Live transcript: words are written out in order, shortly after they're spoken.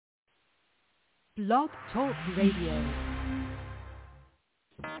Blog Talk Radio.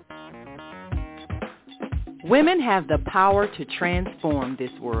 Women have the power to transform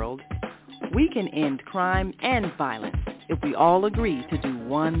this world. We can end crime and violence if we all agree to do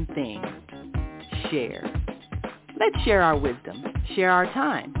one thing: share. Let's share our wisdom, share our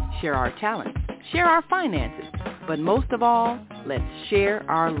time, share our talents, share our finances, but most of all, let's share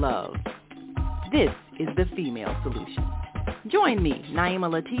our love. This is the Female Solution. Join me, Naima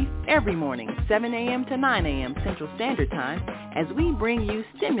Latif, every morning, 7 a.m. to 9 a.m. Central Standard Time, as we bring you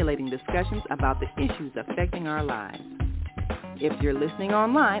stimulating discussions about the issues affecting our lives. If you're listening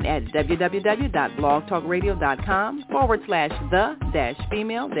online at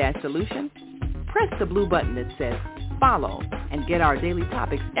www.blogtalkradio.com/the-female-solution, press the blue button that says follow and get our daily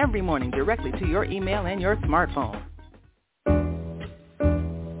topics every morning directly to your email and your smartphone.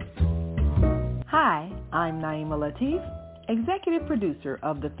 Hi, I'm Naima Latif, Executive Producer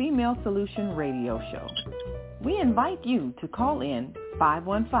of the Female Solution Radio Show. We invite you to call in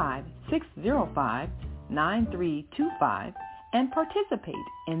 515-605-9325 and participate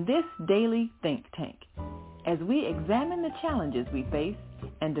in this daily think tank as we examine the challenges we face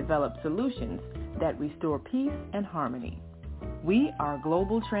and develop solutions that restore peace and harmony. We are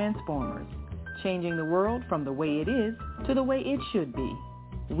global transformers, changing the world from the way it is to the way it should be.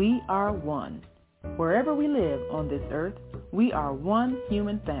 We are one. Wherever we live on this earth, we are one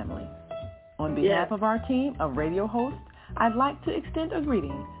human family. On behalf of our team of radio hosts, I'd like to extend a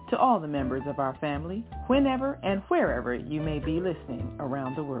greeting to all the members of our family, whenever and wherever you may be listening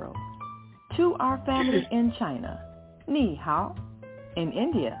around the world. To our family in China, Ni Hao. In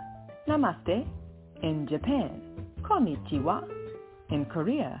India, Namaste. In Japan, Konnichiwa. In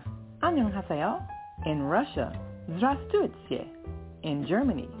Korea, Annyeonghaseyo. In Russia, Здравствуйте. In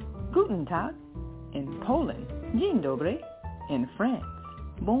Germany, Guten Tag. In Poland, Dzień dobry. In France,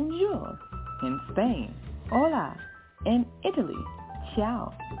 Bonjour. In Spain, Hola. In Italy,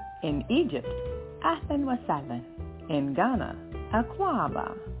 Ciao. In Egypt, Ahlan wa sahlan. In Ghana,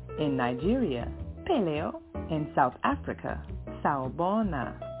 Akwaba. In Nigeria, Peleo. In South Africa,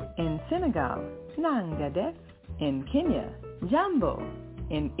 Sawubona. In Senegal, Nangadef. In Kenya, Jambo.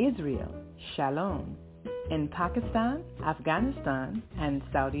 In Israel, Shalom. In Pakistan, Afghanistan, and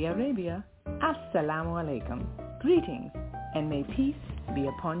Saudi Arabia, Assalamu alaikum. Greetings, and may peace be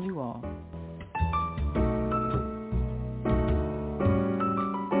upon you all.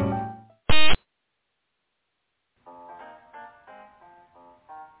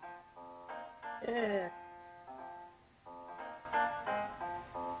 Yeah.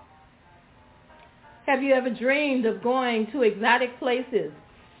 Have you ever dreamed of going to exotic places,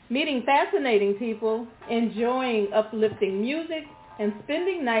 meeting fascinating people, enjoying uplifting music, and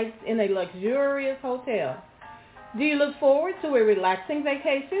spending nights in a luxurious hotel? Do you look forward to a relaxing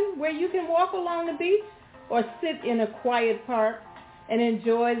vacation where you can walk along the beach or sit in a quiet park and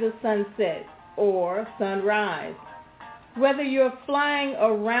enjoy the sunset or sunrise? Whether you're flying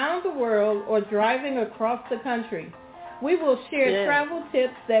around the world or driving across the country, we will share travel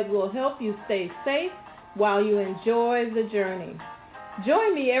tips that will help you stay safe while you enjoy the journey.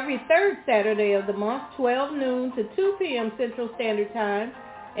 Join me every third Saturday of the month, 12 noon to 2 p.m. Central Standard Time,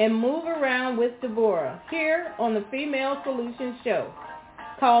 and move around with Deborah here on the Female Solution Show.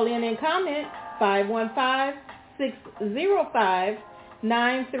 Call in and comment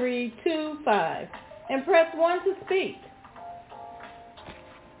 515-605-9325 and press 1 to speak.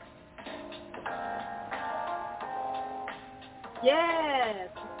 Yes,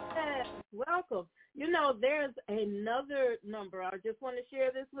 welcome. You know, there's another number. I just want to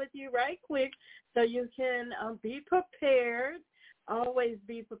share this with you right quick so you can be prepared. Always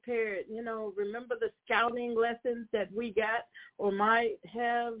be prepared. You know, remember the scouting lessons that we got or might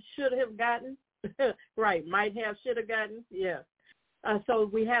have, should have gotten? Right, might have, should have gotten. Yeah. So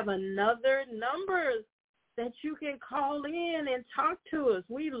we have another number that you can call in and talk to us.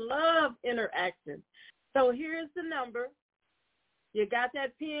 We love interaction. So here's the number. You got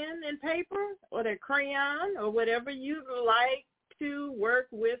that pen and paper or that crayon or whatever you'd like to work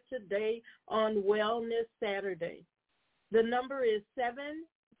with today on Wellness Saturday. The number is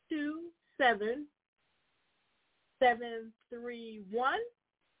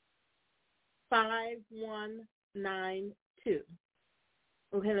 727-731-5192.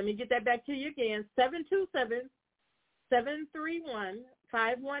 Okay, let me get that back to you again.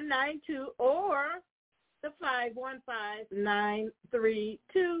 727-731-5192 or the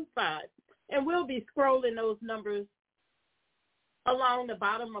 515-9325. And we'll be scrolling those numbers along the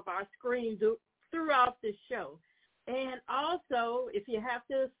bottom of our screen throughout the show. And also, if you have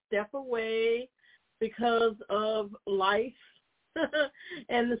to step away because of life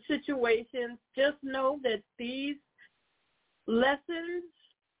and the situations, just know that these lessons,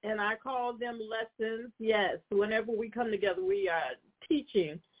 and I call them lessons, yes, whenever we come together, we are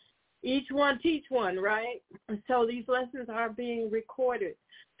teaching. Each one teach one, right? So these lessons are being recorded.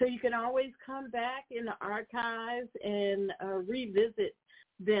 So you can always come back in the archives and revisit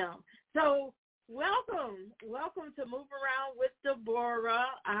them. So welcome to Move Around with Deborah.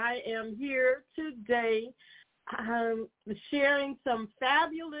 I am here today sharing some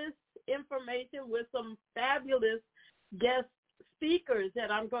fabulous information with some fabulous guest speakers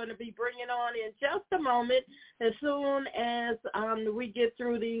that I'm going to be bringing on in just a moment as soon as we get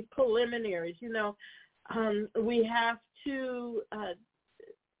through these preliminaries. You know, we have to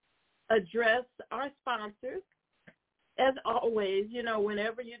address our sponsors. As always, you know,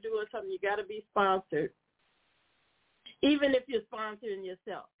 whenever you're doing something, you got to be sponsored, even if you're sponsoring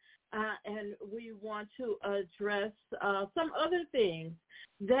yourself. And we want to address some other things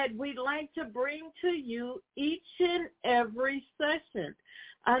that we'd like to bring to you each and every session.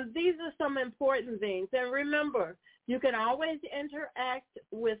 These are some important things. And remember, you can always interact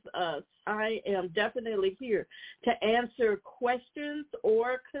with us. I am definitely here to answer questions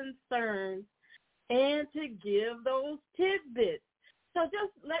or concerns and to give those tidbits. So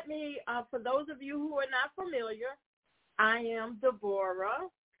just let me, for those of you who are not familiar, I am Deborah,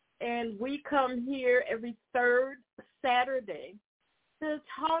 and we come here every third Saturday to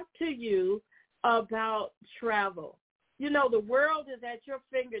talk to you about travel. You know, the world is at your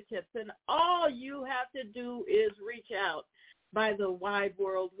fingertips, and all you have to do is reach out by the wide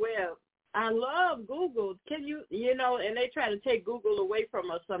world web. I love Google. You know, and they try to take Google away from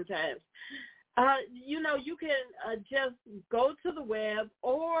us sometimes. You know, you can just go to the web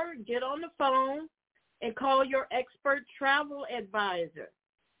or get on the phone and call your expert travel advisor.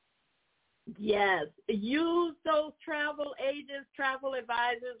 Yes, use those travel agents, travel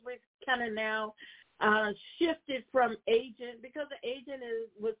advisors. We've kind of now shifted from agent, because the agent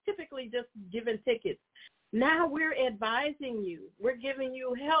was typically just giving tickets. Now we're advising you. We're giving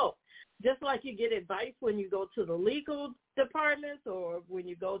you help. Just like you get advice when you go to the legal departments or when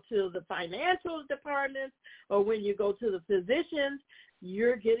you go to the financial departments or when you go to the physicians,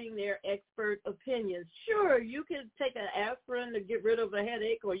 you're getting their expert opinions. Sure, you can take an aspirin to get rid of a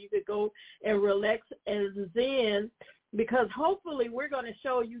headache, or you could go and relax and zen, because hopefully we're going to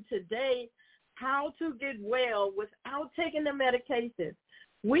show you today how to get well without taking the medication.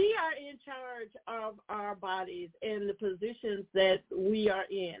 We are in charge of our bodies and the positions that we are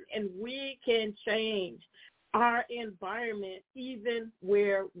in, and we can change our environment even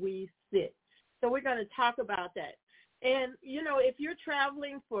where we sit. So we're going to talk about that. And, you know, if you're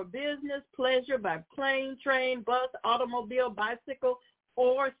traveling for business, pleasure by plane, train, bus, automobile, bicycle,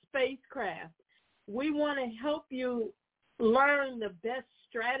 or spacecraft, we want to help you learn the best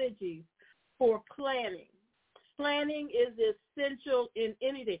strategies for planning. Planning is essential in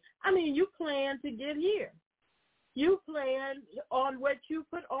anything. I mean, you plan to get here. You plan on what you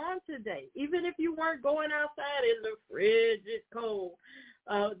put on today. Even if you weren't going outside in the frigid cold,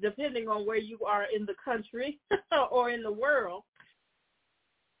 depending on where you are in the country or in the world.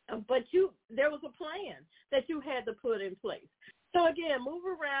 But there was a plan that you had to put in place. So again, Move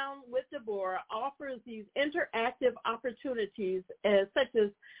Around with Deborah offers these interactive opportunities such as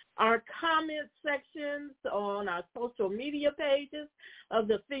our comment sections on our social media pages of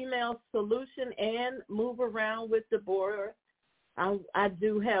the Female Solution and Move Around with Deborah. I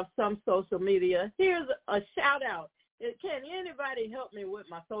do have some social media. Here's a shout out. Can anybody help me with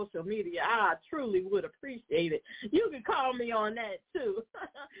my social media? I truly would appreciate it. You can call me on that too.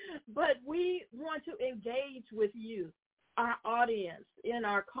 But we want to engage with you, our audience, in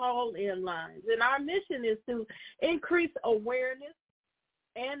our call-in lines. And our mission is to increase awareness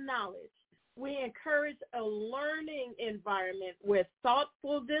and knowledge. We encourage a learning environment where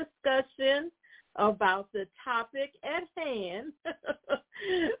thoughtful discussion about the topic at hand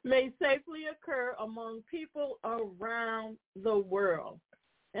may safely occur among people around the world.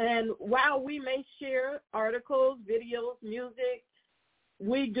 And while we may share articles, videos, music,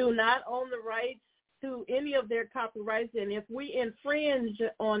 we do not own the rights to any of their copyrights. And if we infringe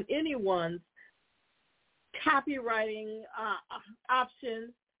on anyone's copywriting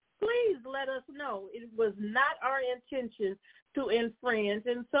options, please let us know. It was not our intention to infringe.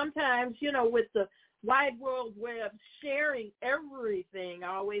 And sometimes, you know, with the wide world web sharing everything,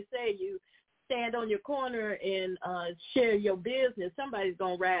 I always say you stand on your corner and share your business, somebody's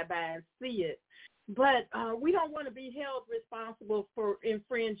going to ride by and see it. But we don't want to be held responsible for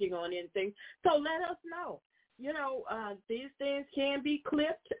infringing on anything. So let us know. You know, these things can be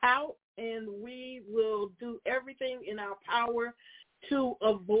clipped out and we will do everything in our power to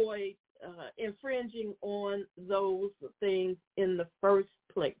avoid infringing on those things in the first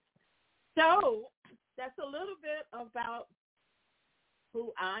place. So that's a little bit about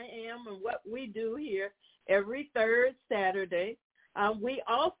who I am and what we do here every third Saturday. We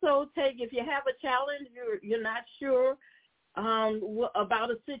also take, if you have a challenge, you're not sure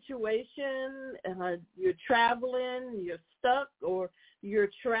about a situation, you're traveling, you're stuck, or you're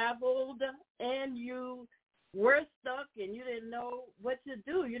traveled and you were stuck and you didn't know what to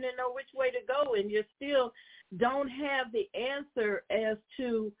do. You didn't know which way to go, and you still don't have the answer as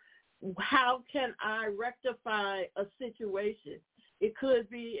to how can I rectify a situation. It could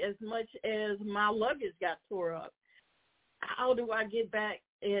be as much as my luggage got tore up. How do I get back,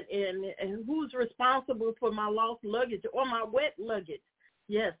 and who's responsible for my lost luggage or my wet luggage?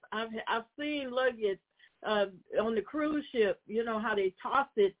 Yes, I've seen luggage on the cruise ship. You know how they toss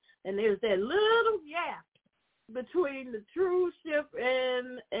it, and there's that little gap between the cruise ship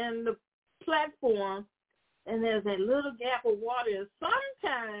and the platform, and there's that little gap of water.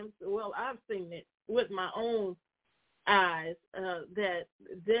 Sometimes, well, I've seen it with my own eyes, that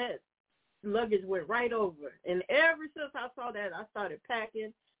luggage went right over. And ever since I saw that, I started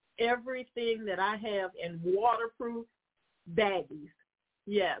packing everything that I have in waterproof baggies.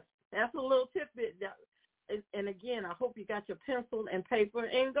 Yes, that's a little tidbit. And again, I hope you got your pencil and paper,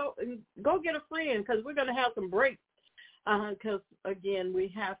 and go get a friend, because we're going to have some breaks. Because again, we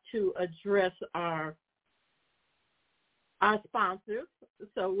have to address our sponsors,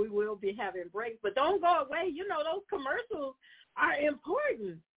 so we will be having breaks. But don't go away. You know, those commercials are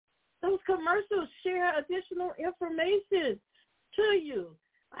important. Those commercials share additional information to you.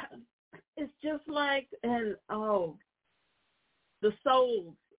 It's just like, the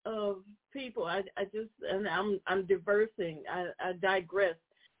souls of people. I'm diversing. I digress.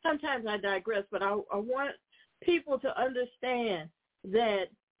 Sometimes I digress, but I want people to understand that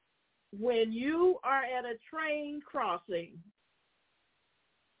when you are at a train crossing,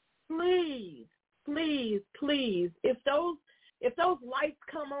 please, please, please, if those lights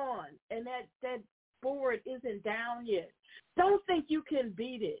come on and that board isn't down yet, don't think you can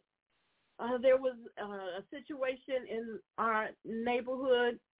beat it. There was a situation in our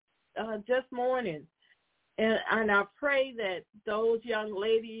neighborhood just morning, and I pray that those young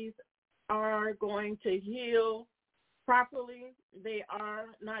ladies are going to heal properly. They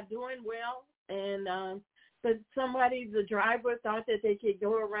are not doing well, and but the driver thought that they could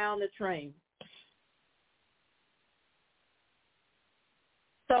go around the train.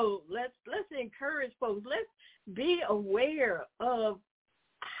 So let's encourage folks. Let's be aware of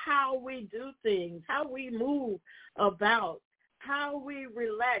how we do things, how we move about, how we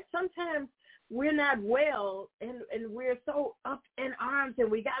relax. Sometimes we're not well, and we're so up in arms,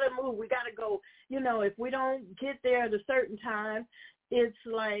 and we got to move, we got to go. You know, if we don't get there at a certain time, it's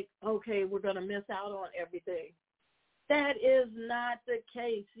like, okay, we're going to miss out on everything. That is not the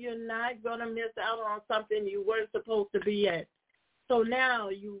case. You're not going to miss out on something you weren't supposed to be at. So now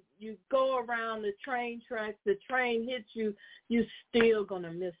you go around the train tracks, the train hits you, you're still going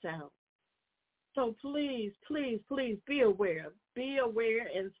to miss out. So please, please, please be aware. Be aware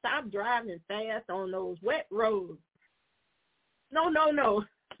and stop driving fast on those wet roads. No.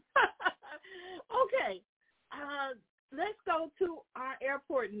 Okay, let's go to our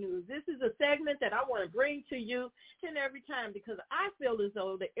airport news. This is a segment that I want to bring to you each and every time, because I feel as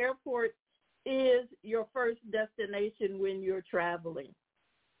though the airport is your first destination when you're traveling.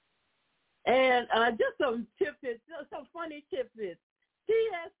 And just some tidbits, some funny tidbits.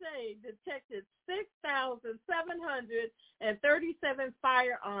 TSA detected 6,737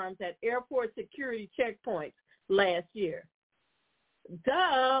 firearms at airport security checkpoints last year.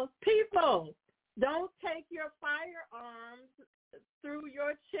 Duh, people, don't take your firearms through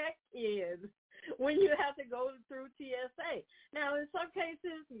your check-in when you have to go through TSA. Now, in some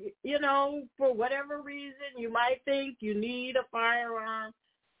cases, you know, for whatever reason, you might think you need a firearm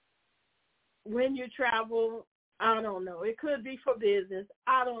when you travel. I don't know. It could be for business.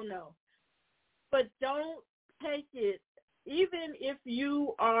 I don't know. But don't take it, even if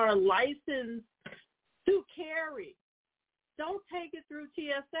you are licensed to carry, don't take it through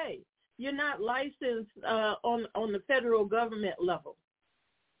TSA. You're not licensed on the federal government level.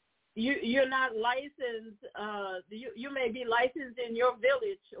 You're not licensed. You may be licensed in your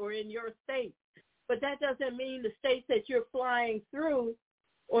village or in your state, but that doesn't mean the states that you're flying through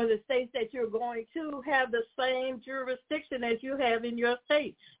or the states that you're going to have the same jurisdiction as you have in your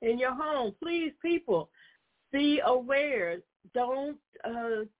state, in your home. Please, people, be aware. Don't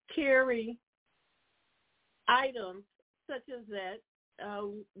carry items such as that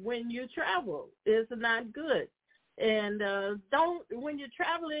when you travel. It's not good. And when you're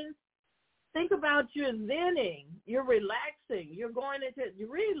traveling, think about you're zenning, you're relaxing, you're going into, you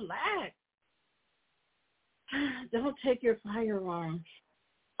relax. Don't take your firearms.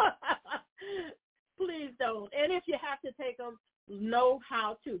 Please don't. And if you have to take them, know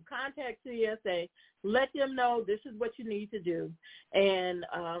how to. Contact CSA. Let them know this is what you need to do. And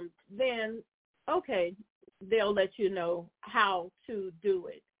then, okay, they'll let you know how to do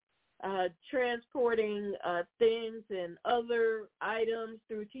it. Transporting things and other items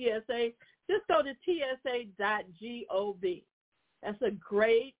through TSA, just go to tsa.gov. That's a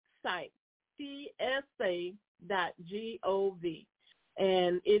great site, tsa.gov,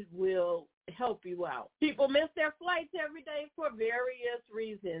 and it will help you out. People miss their flights every day for various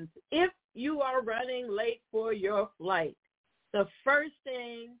reasons. If you are running late for your flight, the first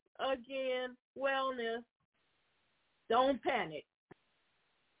thing, again, wellness, don't panic.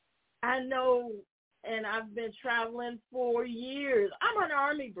 I know, and I've been traveling for years. I'm an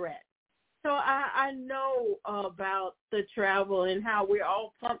Army brat, so I know about the travel and how we're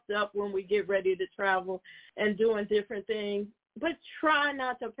all pumped up when we get ready to travel and doing different things. But try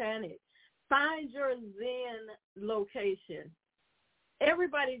not to panic. Find your Zen location.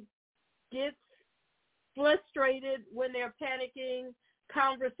 Everybody gets frustrated when they're panicking.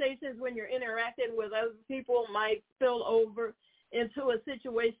 Conversations when you're interacting with other people might spill over into a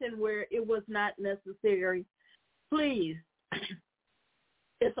situation where it was not necessary. Please,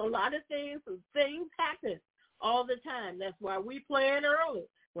 it's a lot of things. Things happen all the time. That's why we plan early.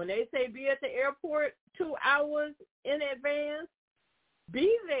 When they say be at the airport 2 hours in advance,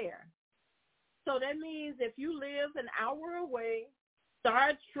 be there. So that means if you live an hour away,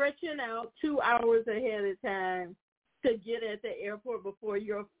 start stretching out 2 hours ahead of time to get at the airport before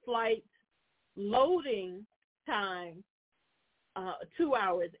your flight loading time, 2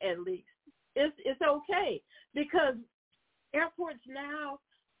 hours at least. It's okay because airports now,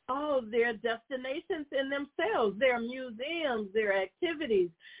 they're destinations in themselves. They're museums, they're activities,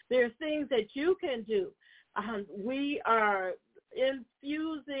 there are things that you can do. We are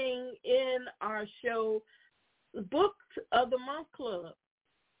infusing in our show Book of the Month Club,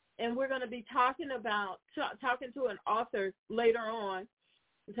 and we're going to be talking to an author later on.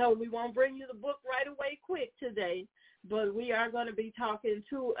 So we won't bring you the book right away quick today, but we are going to be talking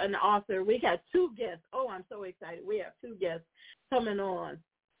to an author. We got 2 guests. Oh, I'm so excited. We have 2 guests coming on.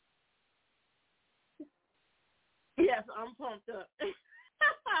 Yes, I'm pumped up.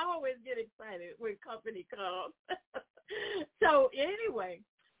 I always get excited when company comes. So anyway,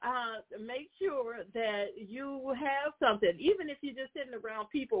 make sure that you have something, even if you're just sitting around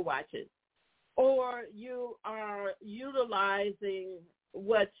people watching, or you are utilizing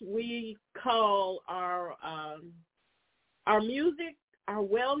what we call our music, our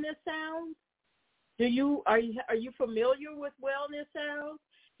wellness sounds. Are you familiar with wellness sounds?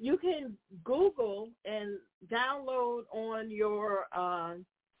 You can Google and download on your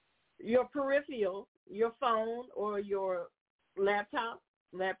peripheral, your phone or your laptop.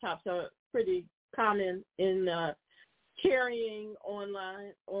 Laptops are pretty common in carrying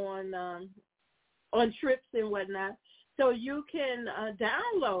online on trips and whatnot. So you can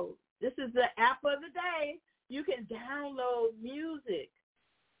download. This is the app of the day. You can download music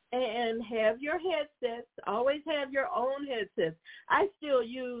and have your headsets. Always have your own headsets. I still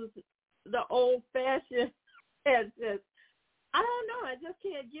use the old-fashioned headsets. I don't know. I just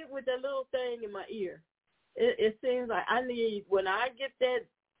can't get with that little thing in my ear. It seems like when I get that,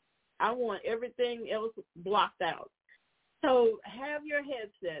 I want everything else blocked out. So have your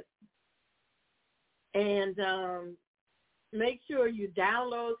headsets and make sure you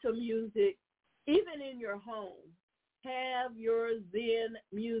download some music, even in your home. Have your Zen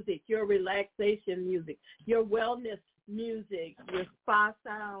music, your relaxation music, your wellness music, your spa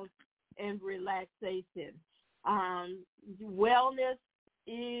sounds and relaxation. Wellness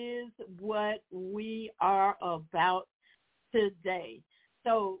is what we are about today.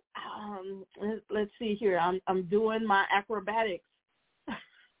 So let's see here. I'm doing my acrobatics.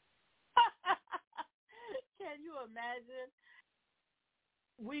 Can you imagine?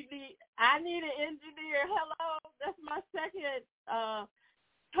 I need an engineer. Hello, that's my second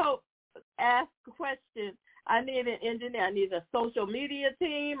ask question. I need an engineer. I need a social media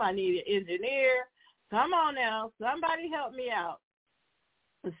team. I need an engineer. Come on now, somebody help me out.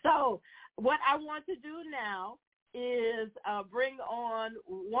 So what I want to do now is bring on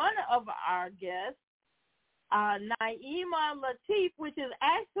one of our guests, Naima Latif, which is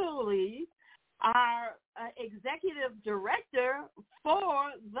actually our executive director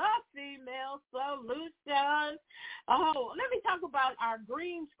for the Female Solution. Oh, let me talk about our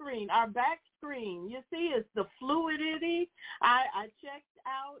our back screen. You see, it's the fluidity. I checked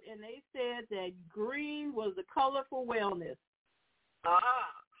out, and they said that green was the color for wellness.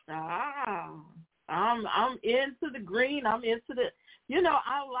 I'm into the green. I'm into the,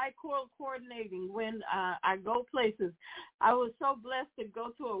 I like coordinating when I go places. I was so blessed to go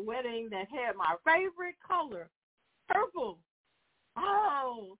to a wedding that had my favorite color, purple.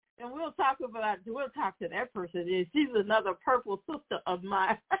 Oh, and we'll talk to that person. She's another purple sister of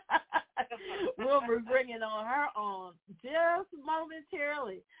mine. We'll be bringing her on just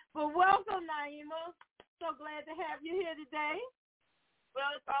momentarily. But welcome, Naima. So glad to have you here today.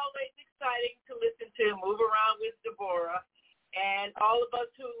 Well, it's always exciting to listen to Move Around with Deborah. And all of us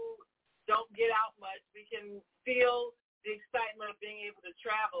who don't get out much, we can feel the excitement of being able to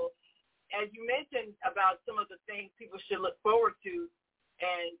travel. As you mentioned about some of the things people should look forward to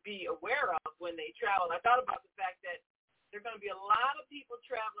and be aware of when they travel, I thought about the fact that there are going to be a lot of people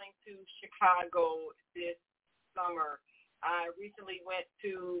traveling to Chicago this summer. I recently went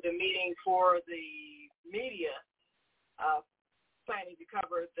to the meeting for the media planning to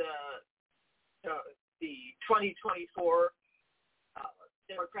cover the 2024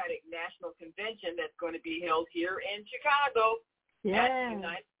 Democratic National Convention that's going to be held here in Chicago at the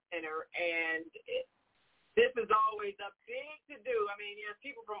United Center. And this is always a big to-do. I mean, there's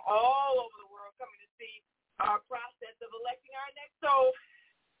people from all over the world coming to see our process of electing our next. So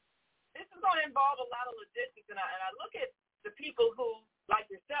this is going to involve a lot of logistics. And I look at the people who, like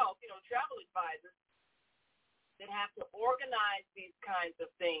yourself, travel advisors, that have to organize these kinds of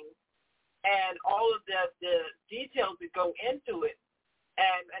things and all of the details that go into it.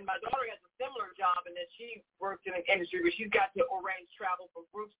 And my daughter has a similar job in that she works in an industry where she's got to arrange travel for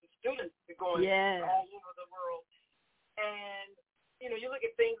groups of students to go all over the world. And, you look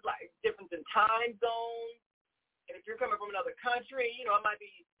at things like difference in time zones. And if you're coming from another country, it might be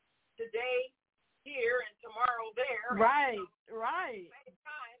today here and tomorrow there. Right. Same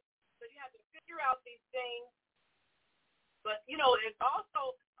time. So you have to figure out these things. But, there's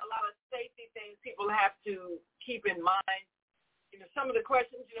also a lot of safety things people have to keep in mind. Some of the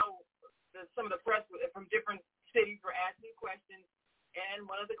questions, some of the press from different cities were asking questions. And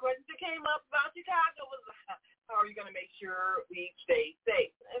one of the questions that came up about Chicago was, how are you going to make sure we stay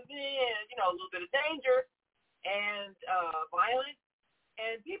safe? And then, a little bit of danger and violence.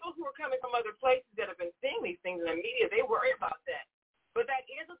 And people who are coming from other places that have been seeing these things in the media, they worry about that. But that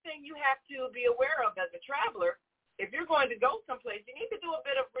is a thing you have to be aware of as a traveler. If you're going to go someplace, you need to do a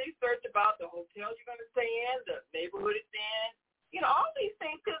bit of research about the hotels you're going to stay in, the neighborhood it's in, all these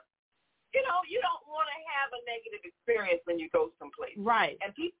things, because, you don't want to have a negative experience when you go someplace. Right.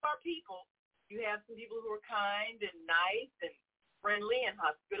 And people are people. You have some people who are kind and nice and friendly and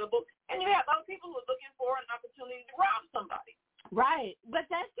hospitable, and you have other people who are looking for an opportunity to rob somebody. Right.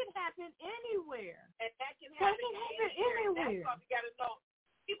 But that can happen anywhere. And that can happen anywhere. That's why we got to know.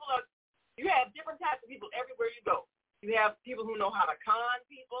 You have different types of people everywhere you go. You have people who know how to con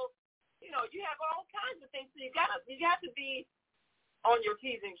people. You have all kinds of things. So you have to be on your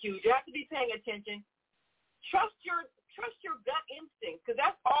P's and Q's. You have to be paying attention. Trust your gut instinct, because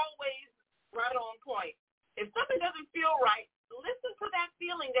that's always right on point. If something doesn't feel right, listen to that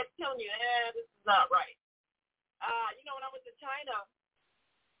feeling that's telling you, this is not right. When I went to China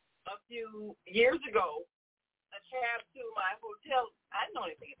a few years ago, a cab to my hotel, I didn't know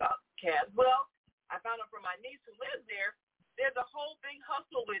anything about cabs. Well, I found out from my niece who lives there, there's a whole big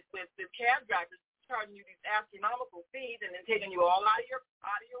hustle with the cab drivers charging you these astronomical fees and then taking you all out of your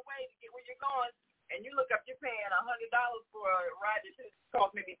way to get where you're going. And you look up, you're paying $100 for a ride that should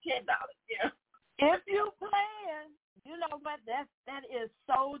cost maybe $10. If you plan, but that is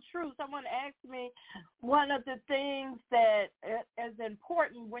so true. Someone asked me, one of the things that is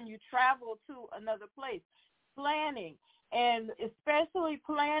important when you travel to another place, planning, and especially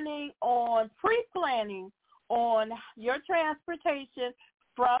pre-planning on your transportation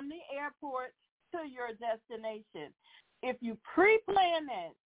from the airport to your destination. If you pre-plan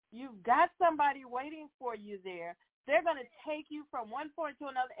that, you've got somebody waiting for you there. They're going to take you from one point to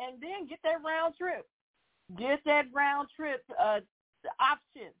another and then get that round trip.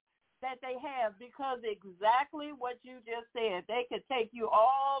 Option that they have, because exactly what you just said, they could take you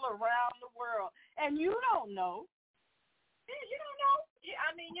all around the world, and you don't know. You don't know.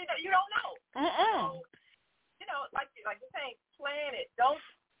 You don't know. So, like you're saying, plan it.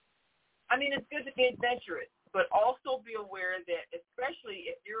 It's good to be adventurous, but also be aware that, especially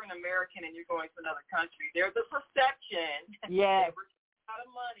if you're an American and you're going to another country, there's a perception that we're out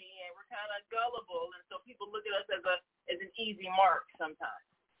of money and we're kind of gullible, and so people look at us as an easy mark sometimes.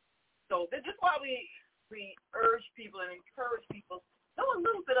 So this is why we urge people and encourage people know a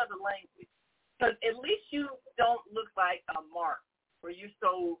little bit of the language. Because at least you don't look like a mark where you're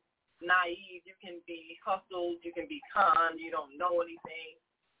so naive. You can be hustled. You can be conned. You don't know anything.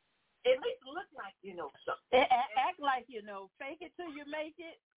 At least look like you know something. Act like you know. Fake it till you make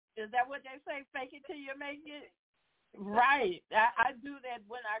it. Is that what they say? Fake it till you make it? Right. I do that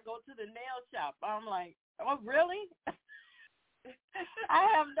when I go to the nail shop. I'm like, oh, really? I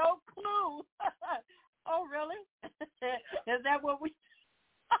have no clue. Oh, really? Is that what we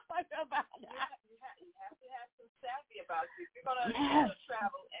talk about? You have to have some savvy about you. If you're going to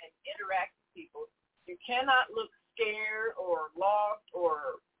travel and interact with people, you cannot look scared or lost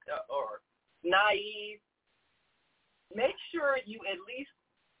or naive. Make sure you at least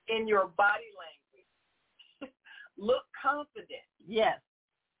in your body language look confident. Yes.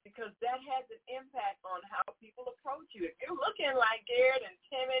 Because that has an impact on how people approach you. If you're looking like scared and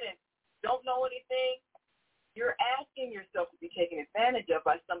timid and don't know anything, you're asking yourself to be taken advantage of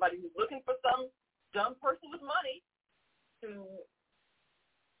by somebody who's looking for some dumb person with money to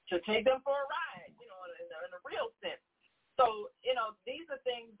take them for a ride, you know, in a real sense. So, you know, these are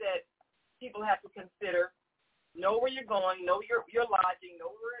things that people have to consider. Know where you're going, know your lodging,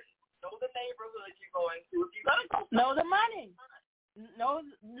 know the neighborhood you're going to. If you're going to go, know the money. Know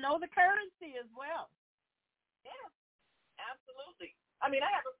the currency as well. Yeah, absolutely. I mean,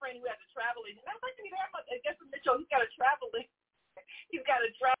 I have a friend who has a travel agent. I think he's that much. I guess Mitchell, he's got a travel. He's got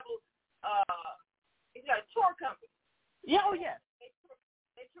a travel. He's got a tour company. Yeah, oh yeah. They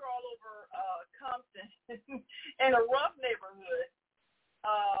tour all over Compton in a rough neighborhood.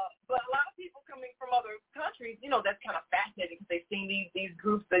 But a lot of people coming from other countries, you know, that's kind of fascinating because they've seen these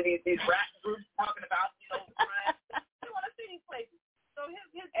groups, these rap groups talking about, you know, crime. They want to see these places. So his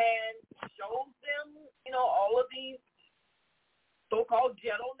and shows them, you know, all of these so-called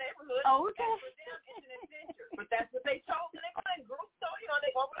ghetto neighborhoods. Oh, okay. And for them, it's an adventure. But that's what they chose, and they go in groups. So you know,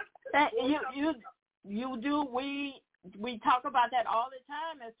 they go over. You do. We talk about that all the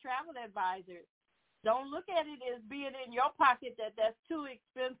time as travel advisors. Don't look at it as being in your pocket that's too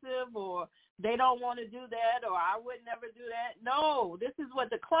expensive or they don't want to do that or I would never do that. No, this is what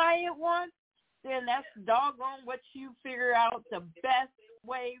the client wants. Then that's doggone what you figure out the best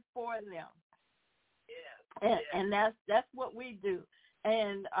way for them. Yeah. And that's what we do.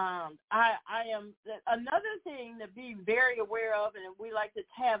 And I am another thing to be very aware of, and we like to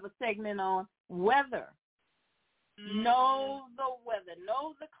have a segment on weather. Mm-hmm. Know the weather.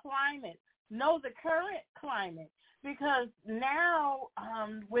 Know the climate. Know the current climate. Because now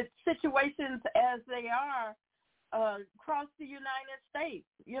with situations as they are across the United States,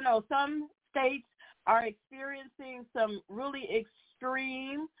 you know, some states are experiencing some really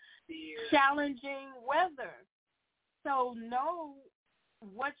extreme, challenging weather. So know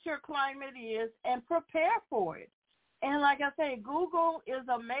what your climate is and prepare for it. And like I say, Google is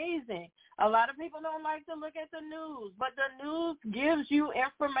amazing. A lot of people don't like to look at the news, but the news gives you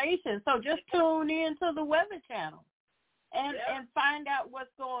information. So just tune in to the Weather Channel and find out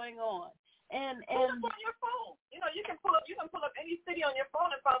what's going on. And pull up on your phone. You know, you can pull up any city on your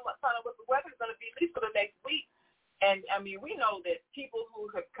phone and find out what the weather's going to be, at least for the next week. And I mean, we know that people who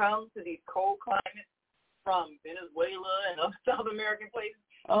have come to these cold climates from Venezuela and other South American places,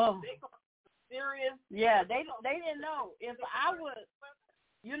 they come serious. Yeah, they didn't know. If I would,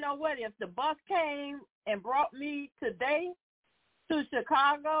 you know what? If the bus came and brought me today to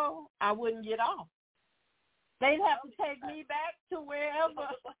Chicago, I wouldn't get off. They'd have to take me back to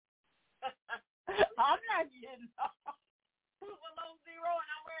wherever. I'm not getting off. Below zero and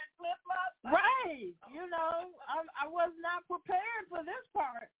I'm wearing flip-flops. Right. You know, I was not prepared for this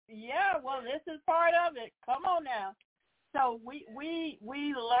part. Yeah, well, this is part of it. Come on now. So we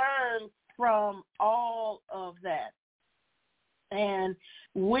learn from all of that. And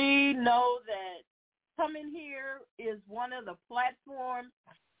we know that coming here is one of the platforms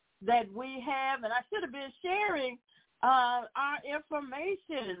that we have, and I should have been sharing our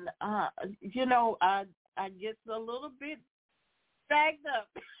information. You know, I get a little bit bagged up.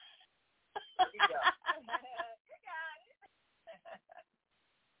 We've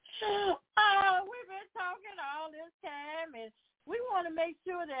been talking all this time, and we want to make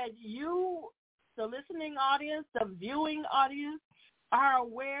sure that you, the listening audience, the viewing audience, are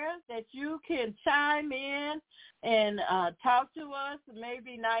aware that you can chime in and talk to us.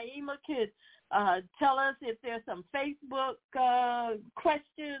 Maybe Naima could tell us if there's some Facebook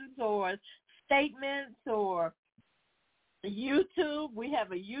questions or statements or YouTube. We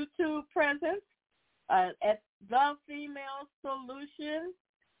have a YouTube presence at The Female Solution.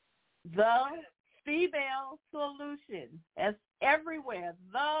 The Female Solution. That's everywhere.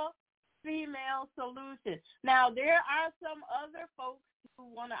 The Female Solution. Now, there are some other folks who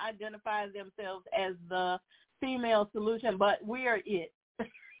want to identify themselves as the Female Solution, but we are it.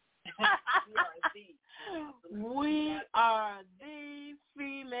 We are the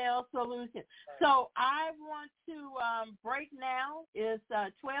Female Solution. So I want to break now. It's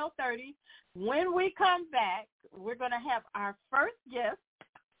 12:30. When we come back, we're going to have our first guest.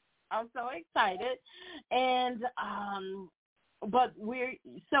 I'm so excited. And but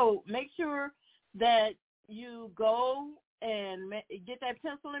so make sure that you go and get that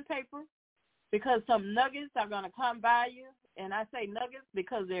pencil and paper, because some nuggets are going to come by you. And I say nuggets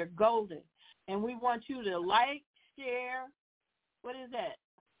because they're golden. And we want you to like, share, what is that?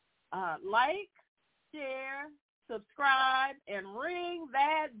 Like, share, subscribe, and ring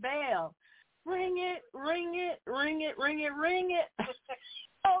that bell. Ring it, ring it, ring it, ring it, ring it.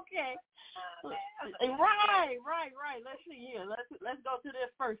 Okay. Right. Let's see here. Let's go to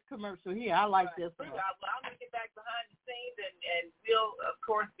this first commercial here. I like this one. Well, I'm going to get back behind the scenes, and we'll, of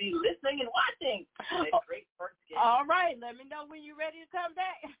course, be listening and watching. Great first game. All right. Let me know when you're ready to come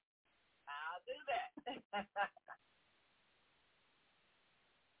back. I'll do that.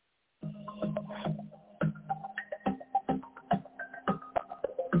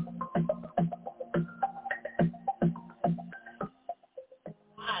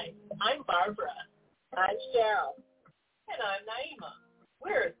 Hi, I'm Barbara. I'm Cheryl. And I'm Naima.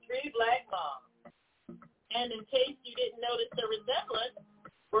 We're three black moms. And in case you didn't notice the resemblance,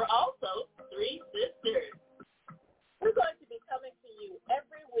 we're also three sisters. We're going to be coming to you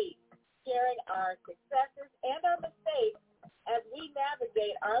every week, sharing our successes and our mistakes as we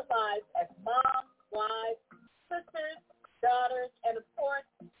navigate our lives as moms, wives, sisters, daughters, and of course,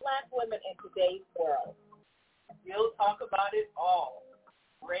 black women in today's world. We'll talk about it all: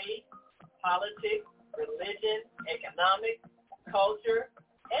 race, politics, religion, economics, culture,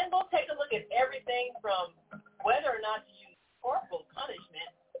 and we'll take a look at everything from whether or not to use corporal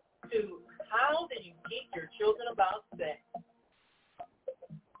punishment to how do you teach your children about sex.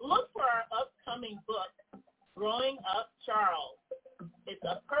 Look for our upcoming book, Growing Up Charles. It's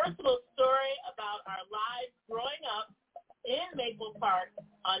a personal story about our lives growing up in Maple Park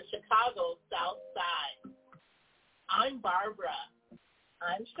on Chicago's South Side. I'm Barbara.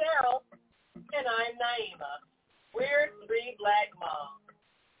 I'm Cheryl. And I'm Naima. We're three black moms.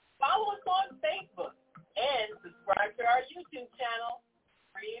 Follow us on Facebook and subscribe to our YouTube channel,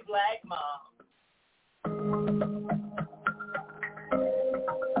 Three Black Moms.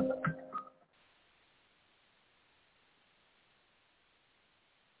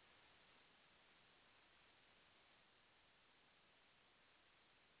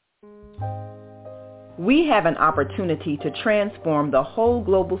 We have an opportunity to transform the whole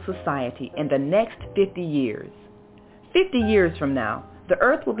global society in the next 50 years. 50 years from now, the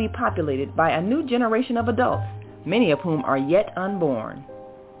earth will be populated by a new generation of adults, many of whom are yet unborn.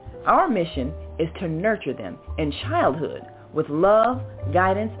 Our mission is to nurture them in childhood with love,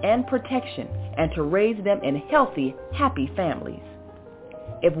 guidance, and protection, and to raise them in healthy, happy families.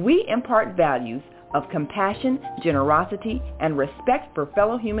 If we impart values of compassion, generosity, and respect for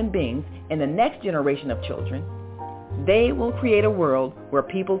fellow human beings in the next generation of children, they will create a world where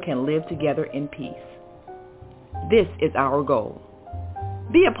people can live together in peace. This is our goal.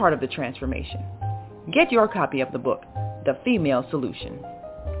 Be a part of the transformation. Get your copy of the book, The Female Solution.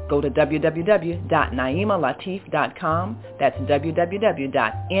 Go to www.naimalatif.com. That's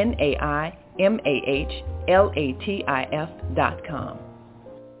www.naimalatif.com.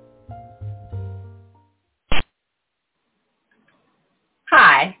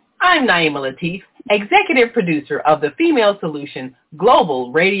 Hi, I'm Naima Latif, executive producer of the Female Solution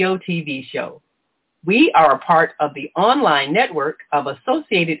Global Radio TV show. We are a part of the online network of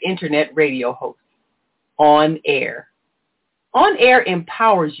Associated Internet radio hosts, On Air. On Air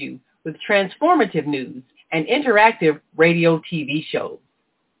empowers you with transformative news and interactive radio TV shows.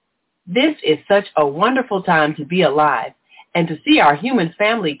 This is such a wonderful time to be alive and to see our human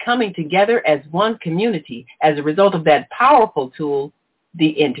family coming together as one community as a result of that powerful tool, the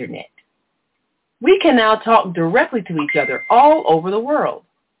Internet. We can now talk directly to each other all over the world.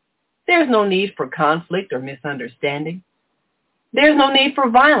 There's no need for conflict or misunderstanding. There's no need for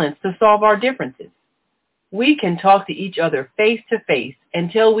violence to solve our differences. We can talk to each other face to face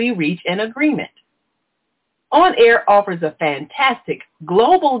until we reach an agreement. On Air offers a fantastic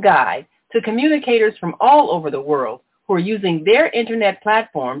global guide to communicators from all over the world who are using their Internet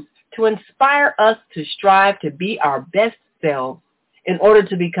platforms to inspire us to strive to be our best selves in order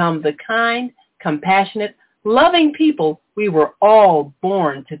to become the kind, compassionate, loving people we were all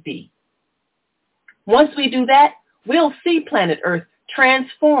born to be. Once we do that, we'll see planet Earth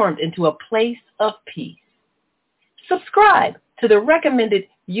transformed into a place of peace. Subscribe to the recommended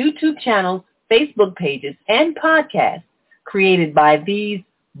YouTube channels, Facebook pages, and podcasts created by these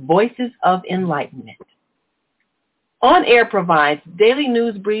Voices of Enlightenment. On Air provides daily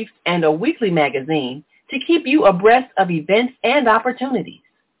news briefs and a weekly magazine to keep you abreast of events and opportunities.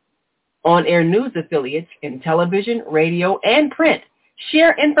 On Air news affiliates in television, radio, and print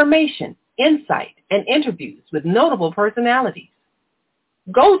share information, insight, and interviews with notable personalities.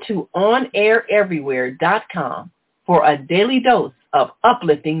 Go to onaireverywhere.com for a daily dose of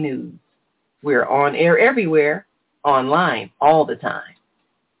uplifting news. We're on air everywhere, online all the time.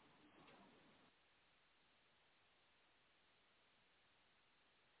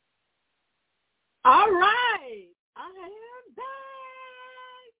 All right. I am back.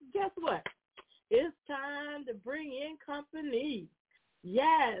 Guess what? It's time to bring in company.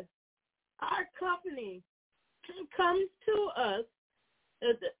 Yes, our company comes to us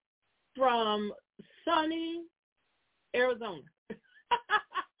from sunny Arizona.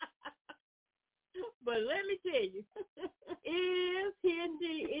 But let me tell you,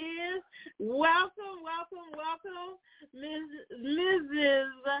 welcome,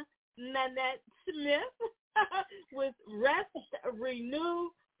 Mrs. Nanette Smith with Rest,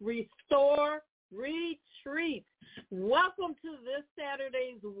 Renew, Restore, Retreat. Welcome to this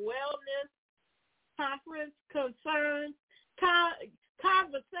Saturday's Wellness Conference, Concerns,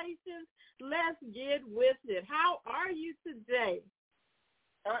 Conversations. Let's get with it. How are you today?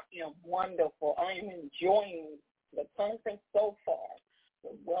 I am wonderful. I am enjoying the conference so far, the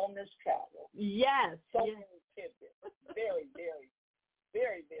wellness travel. Yes. So many tidbits. Very, very,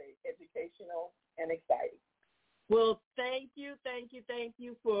 very, very educational and exciting. Well, thank you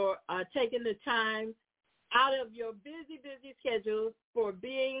for taking the time out of your busy schedule for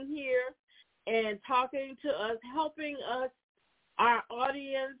being here and talking to us, helping us, our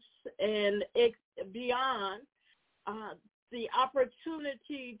audience, and beyond, the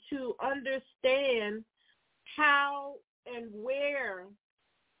opportunity to understand how and where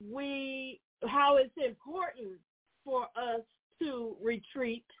how it's important for us to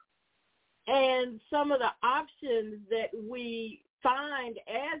retreat, and some of the options that we find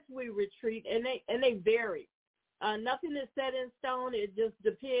as we retreat, and they vary. Nothing is set in stone. It just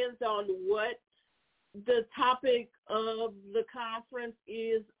depends on what the topic of the conference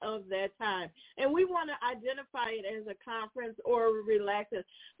is of that time. And we want to identify it as a conference or a relaxing.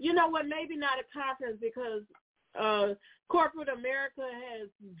 You know what, maybe not a conference, because corporate America has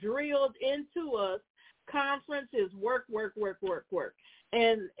drilled into us conference is work.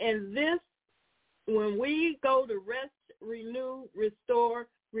 And this, when we go to Rest, Renew, Restore,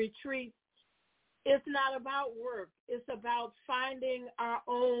 Retreat, it's not about work. It's about finding our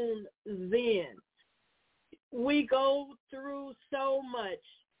own zen. We go through so much,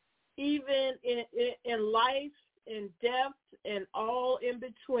 even in life, in death, and all in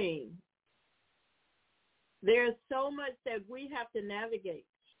between. There's so much that we have to navigate,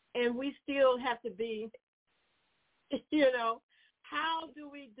 and we still have to be, how do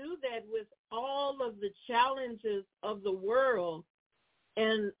we do that with all of the challenges of the world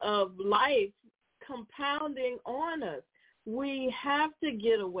and of life compounding on us? We have to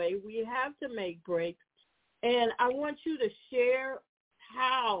get away. We have to make breaks. And I want you to share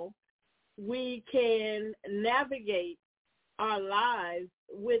how we can navigate our lives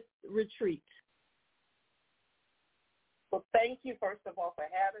with retreat. Well, thank you, first of all, for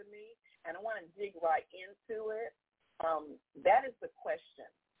having me. And I want to dig right into it. That is the question.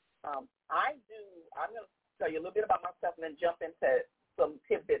 I'm going to tell you a little bit about myself and then jump into some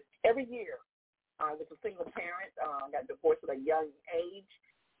tidbits. Every year, I was a single parent. I got divorced at a young age,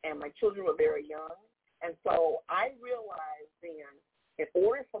 and my children were very young. And so I realized then, in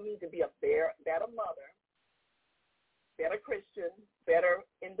order for me to be a better mother, better Christian, better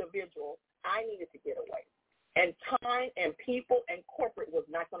individual, I needed to get away. And time and people and corporate was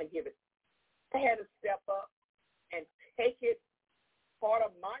not going to give it. I had to step up and take it part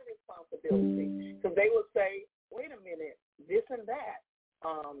of my responsibility, because they would say, wait a minute, this and that,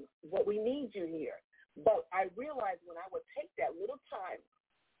 but we need you here. But I realized when I would take that little time,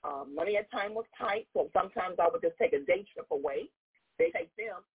 money at time was tight, so sometimes I would just take a day trip away. They take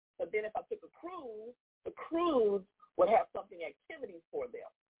them. But then if I took a cruise, the cruise would have something activities for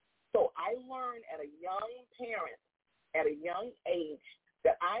them. So I learned at a young parent, at a young age,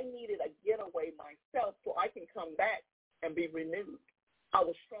 that I needed a getaway myself so I can come back and be renewed. I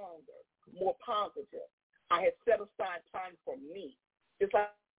was stronger, more positive. I had set aside time for me. Just like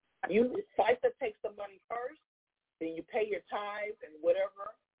you decide to take the money first, then you pay your tithes and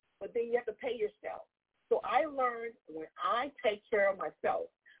whatever, but then you have to pay yourself. So I learned when I I take care of myself.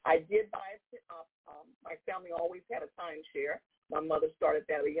 I did buy my family always had a timeshare. My mother started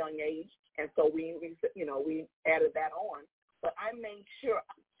that at a young age, and so we added that on. But I made sure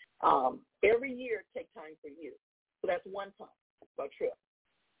every year take time for you. So that's one time, a trip.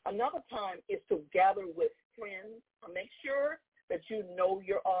 Another time is to gather with friends. Make sure that you know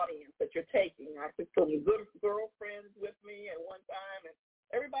your audience that you're taking. I took some good girlfriends with me at one time, and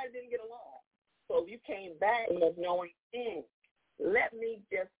everybody didn't get along. So you came back with knowing, let me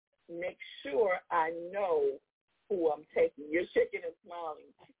just make sure I know who I'm taking. You're shaking and smiling.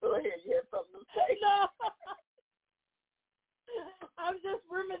 Go ahead, you have something to say. No. I'm just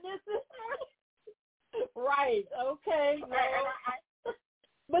reminiscing. Right, okay. No.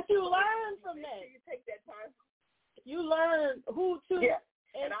 But you learn from that. You take that time. You learn who to. Yeah,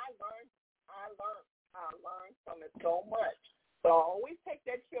 and I learned from it so much. So I always take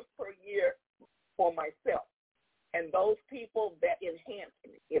that trip per year for myself. And those people that enhance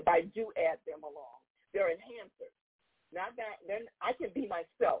me, if I do add them along, they're enhancers. Not that, then I can be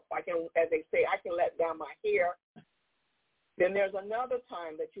myself. I can, as they say, I can let down my hair. Then there's another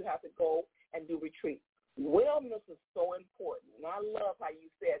time that you have to go and do retreat. Wellness is so important. And I love how you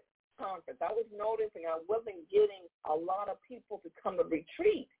said conference. I was noticing I wasn't getting a lot of people to come to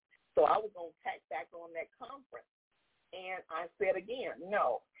retreat. So I was going to tack back on that conference. And I said again,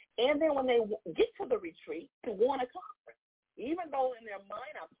 no. And then when they get to the retreat, they want a conference. Even though in their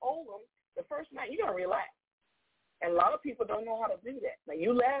mind I told them the first night, you're going to relax. And a lot of people don't know how to do that. Now,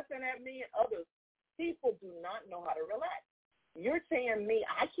 you laughing at me and others, people do not know how to relax. You're saying me,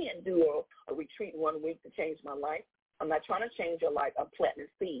 I can't do a retreat 1 week to change my life. I'm not trying to change your life. I'm planting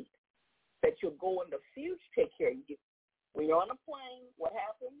a seed that you'll go in the future, take care of you. When you're on a plane, what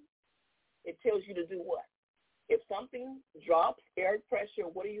happens? It tells you to do what? If something drops air pressure,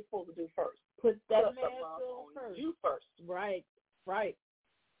 what are you supposed to do first? Put that mask on first. You first. Right.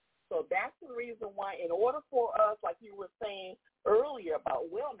 So that's the reason why in order for us, like you were saying earlier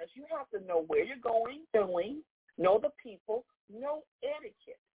about wellness, you have to know where you're going, know the people, know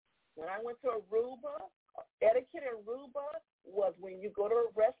etiquette. When I went to Aruba, etiquette in Aruba was when you go to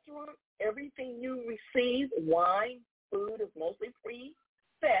a restaurant, everything you receive, wine, food is mostly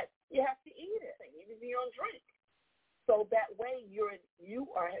pre-set. You have to eat it, even if you don't drink. So that way you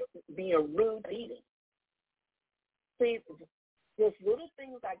are being rude eating. See, there's little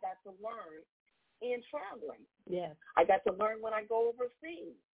things I got to learn in traveling. Yes. I got to learn when I go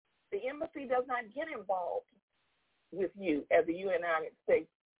overseas. The embassy does not get involved with you as a United States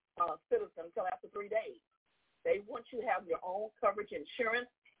citizen until after 3 days. They want you to have your own coverage insurance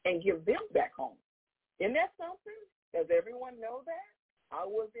and give them back home. Isn't that something? Does everyone know that? I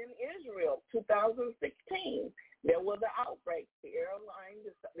was in Israel 2016. There was an outbreak. The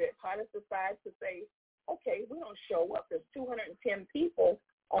pilots decided to say, okay, we don't show up. There's 210 people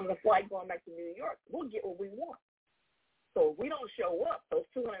on the flight going back to New York. We'll get what we want. So if we don't show up, those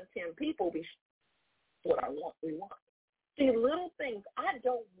 210 people will be what we want. See, little things, I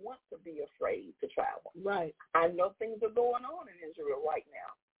don't want to be afraid to travel. Right. I know things are going on in Israel right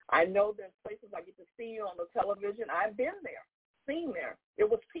now. I know there's places I get to see on the television. I've been there, seen there. It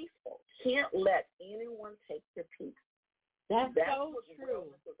was peaceful. Can't let anyone take your peace. That's so what true.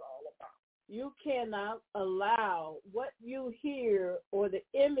 Wellness is all about. You cannot allow what you hear or the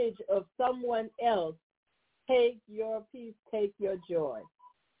image of someone else take your peace, take your joy.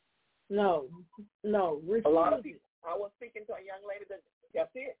 No, refuse. A lot of people. I was speaking to a young lady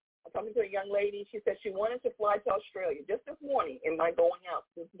that's it. I'm talking to a young lady. She said she wanted to fly to Australia just this morning in my going out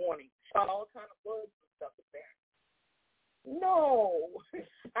this morning. Found all kind of bugs and stuff there. No,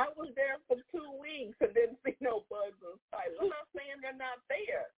 I was there for 2 weeks and didn't see no bugs and spiders. I'm not saying they're not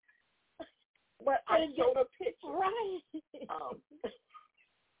there, but I showed a picture. Right.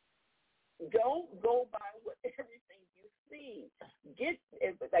 Don't go by what everything you see. Get,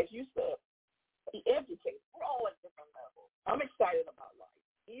 like you said, be educated. We're all at different levels. I'm excited about life.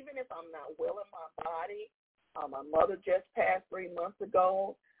 Even if I'm not well in my body, my mother just passed 3 months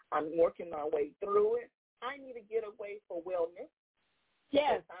ago. I'm working my way through it. I need to get away for wellness.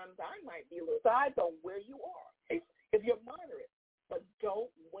 Yes. Sometimes I might be a little sides on where you are if you're moderate. But don't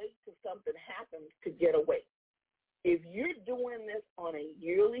wait till something happens to get away. If you're doing this on a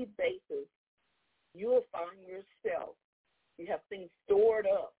yearly basis, you'll find yourself, you have things stored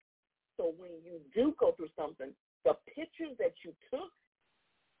up. So when you do go through something, the pictures that you took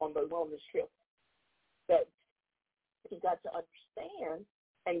on the wellness trip that you got to understand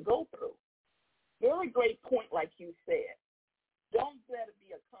and go through. Very great point, like you said. Don't let it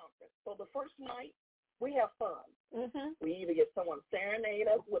be a conference. So the first night, we have fun. Mm-hmm. We either get someone serenade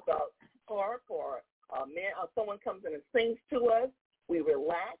us with a harp or a someone comes in and sings to us. We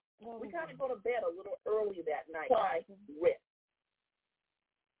relax. We kind of go to bed a little early that night. Why? Rest.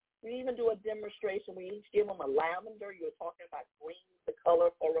 We even do a demonstration. We each give them a lavender. You're talking about green, the color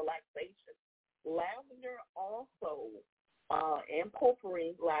for relaxation. Lavender also, and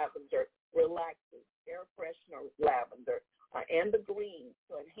potpourri lavender relaxes. Air freshener lavender, and the green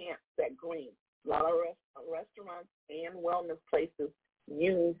to enhance that green. A lot of restaurants and wellness places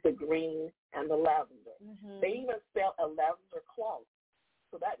use the green and the lavender. Mm-hmm. They even sell a lavender cloth.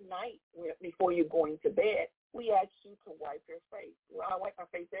 So that night before you're going to bed, we ask you to wipe your face. Well, I wipe my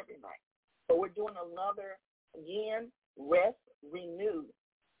face every night. So we're doing another, again, rest, renew,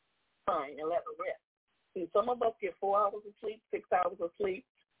 fine, and let it rest. See, some of us get 4 hours of sleep, 6 hours of sleep,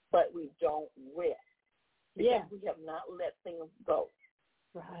 but we don't rest. Because we have not let things go.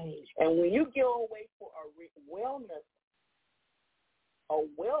 Right. And when you go away for a wellness,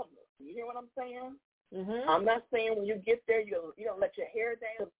 you hear what I'm saying? Mm-hmm. I'm not saying when you get there, you don't let your hair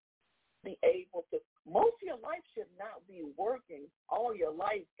down, be able to. Most of your life should not be working all your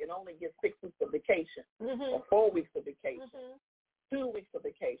life and only get 6 weeks of vacation, or 4 weeks of vacation, 2 weeks of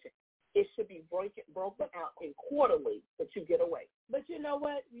vacation. It should be broken out in quarterly that you get away. But you know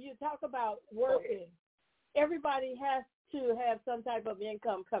what? You talk about working. Everybody has to have some type of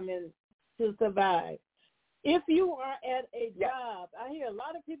income come in to survive. If you are at a job, I hear a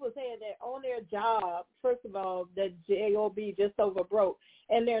lot of people saying they're on their job, first of all, that job just over broke,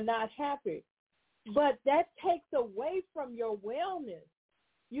 and they're not happy. But that takes away from your wellness.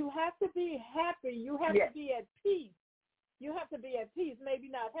 You have to be happy. You have to be at peace. You have to be at peace. Maybe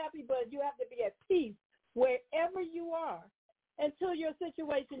not happy, but you have to be at peace wherever you are until your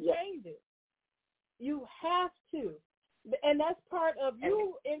situation changes. You have to. And that's part of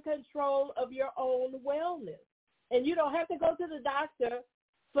you in control of your own wellness. And you don't have to go to the doctor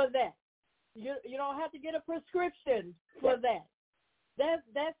for that. You don't have to get a prescription for that.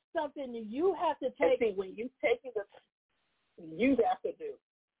 That's something you have to take. See, when you take it, you have to do.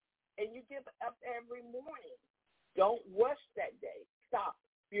 And you give up every morning. Don't rush that day. Stop.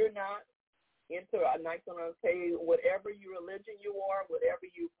 You're not into a night going to tell you whatever your religion you are, whatever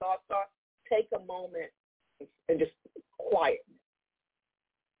your thoughts are, take a moment and just quiet.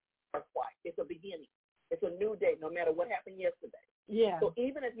 It's a beginning. It's a new day, no matter what happened yesterday. Yeah. So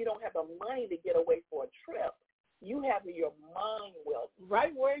even if you don't have the money to get away for a trip, you have your mind well.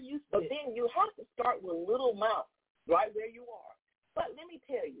 Right where you sit. But then you have to start with little amounts, right where you are. But let me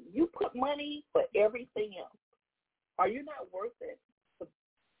tell you, you put money for everything else. Are you not worth it?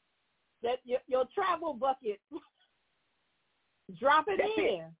 That your travel bucket, drop it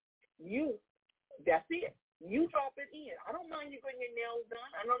in. That's it. You drop it in. I don't mind you getting your nails done.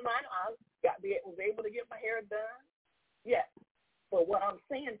 I don't mind. I was able to get my hair done. Yes. But what I'm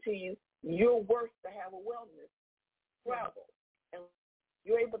saying to you, you're worth to have a wellness travel. And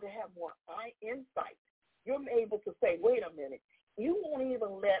you're able to have more insight. You're able to say, wait a minute, you won't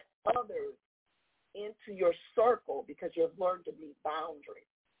even let others into your circle because you've learned to be boundaries.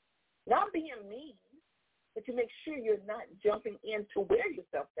 Not being mean, but you make sure you're not jumping in to wear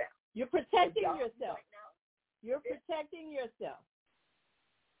yourself down. You're protecting yourself. Right now, you're protecting yourself.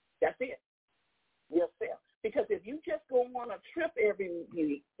 That's it. Yourself. Because if you just go on a trip every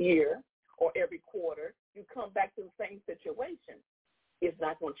year or every quarter, you come back to the same situation, it's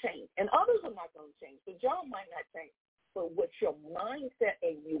not going to change. And others are not going to change. The job might not change. But what your mindset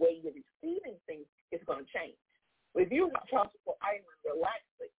and the way you're receiving things is going to change. If you're on a tropical island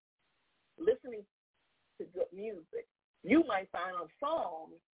relaxing, listening to good music, you might find a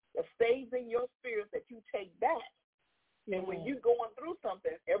song that stays in your spirit that you take back. And when you're going through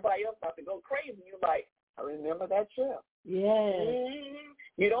something, everybody else about to go crazy. You're like, I remember that trip. Yeah. Mm-hmm.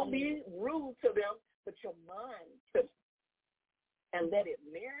 You don't be rude to them, but your mind trips and let it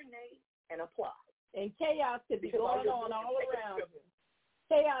marinate and apply. And chaos could be going on all around you.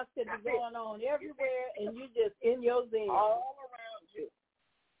 Chaos could be going on everywhere, and you just in your zen. All around you.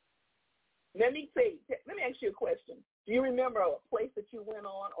 Let me ask you a question. Do you remember a place that you went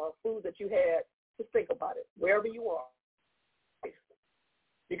on or a food that you had? Just think about it. Wherever you are.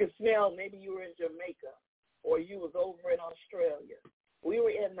 You can smell, maybe you were in Jamaica or you was over in Australia. We were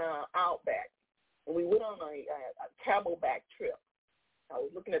in Outback, and we went on a camelback trip. I was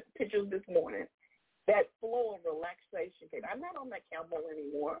looking at the pictures this morning. That flow of relaxation came. I'm not on that camel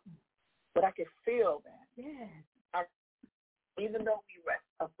anymore, but I could feel that. Yeah. Even though we were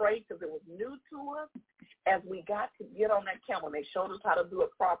afraid because it was new to us, as we got to get on that camel, they showed us how to do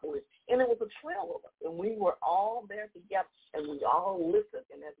it properly. And it was a trail of us, and we were all there together, and we all listened.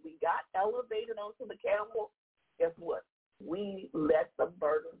 And as we got elevated onto the camel, guess what? We let the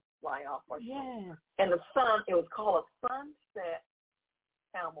burden fly off our Yeah. And the sun, it was called a sunset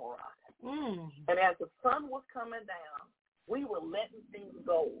camel ride. And as the sun was coming down, we were letting things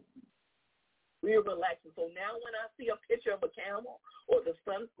go. We were relaxing. So now when I see a picture of a camel or the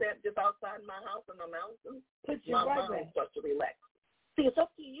sunset just outside my house in the mountains, my mind starts to relax. See, it's up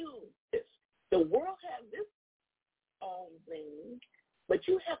to you. The world has this own thing, but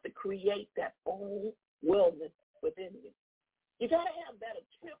you have to create that own wellness within you. You got to have that a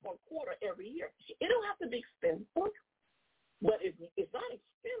trip or quarter every year. It don't have to be expensive, but it's not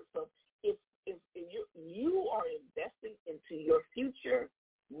expensive. If you are investing into your future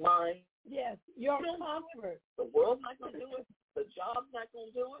mind. Yes, your comfort. The world's not going to do it. The job's not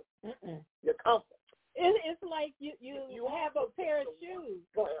going to do it. Your comfort. It's like you have a pair of shoes.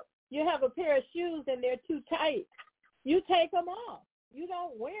 Go ahead. You have a pair of shoes and they're too tight. You take them off. You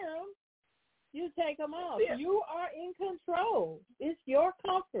don't wear them. You take them off. Yeah. You are in control. It's your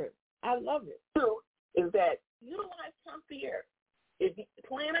comfort. I love it. True is that utilize concierge. If you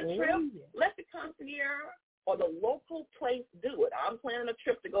plan a trip, let the concierge or the local place do it. I'm planning a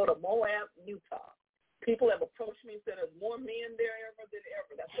trip to go to Moab, Utah. People have approached me and said there's more men there than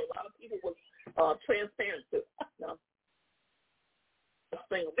ever. That's what a lot of people was transparent to. No.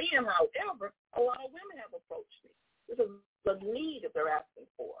 Single men, however, a lot of women have approached me. This is the need that they're asking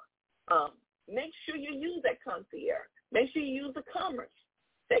for. Make sure you use that concierge. Make sure you use the commerce.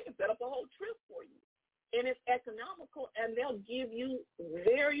 They can set up a whole trip for you. And it's economical, and they'll give you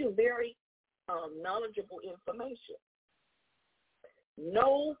very, very knowledgeable information.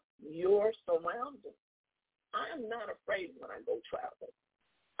 Know your surroundings. I am not afraid when I go traveling.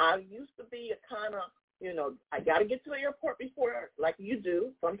 I used to be a kind of, I got to get to the airport before, like you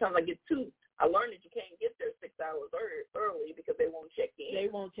do. Sometimes I get two. I learned that you can't get there 6 hours early because they won't check in. They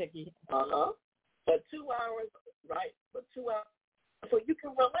won't check in. But 2 hours, right? But 2 hours, so you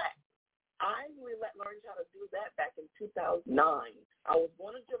can relax. I really learned how to do that back in 2009. I was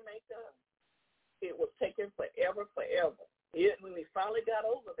going to Jamaica. It was taking forever. When we finally got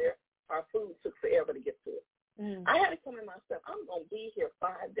over there, our food took forever to get to it. I had to come in myself. I'm going to be here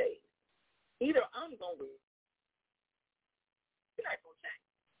 5 days. Either I'm going to you're not going to change.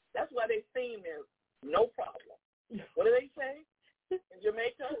 That's why their theme is no problem. What do they say in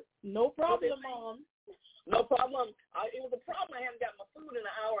Jamaica? No problem, Mom. No problem. It was a problem. I hadn't got my food in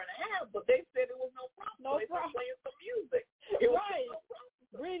an hour and a half, but they said it was no problem. No they problem. Playing some music. It was right. No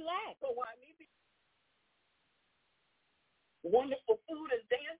problem. Relax. So why me be wonderful food and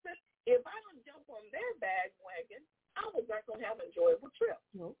dancing? If I don't jump on their bandwagon, I was not going to have an enjoyable trip.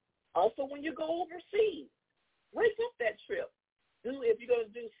 Nope. Also, when you go overseas, break up that trip. If you're going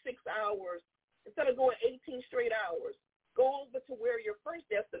to do 6 hours, instead of going 18 straight hours, go over to where your first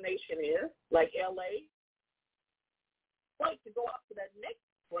destination is, like L.A., flight to go out to that next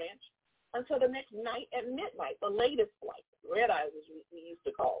branch until the next night at midnight, the latest flight, red eye as we used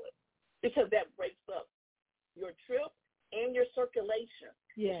to call it, because that breaks up your trip and your circulation.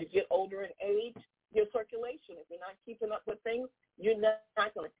 Yes. As you get older in age, your circulation, if you're not keeping up with things, you're not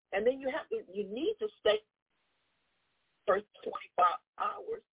going to. And then you need to stay first 25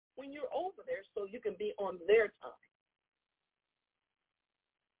 hours when you're over there so you can be on their time.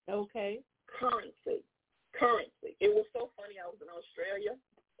 Okay. Currency. It was so funny. I was in Australia,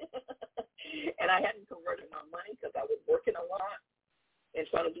 and I hadn't converted my money because I was working a lot and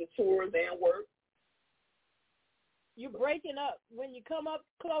trying to do tours and work. You're breaking up. When you come up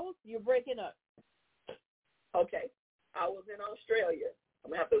close, you're breaking up. Okay. I was in Australia.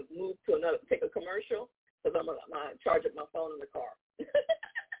 I'm going to have to move to take a commercial because I'm going to charge up my phone in the car.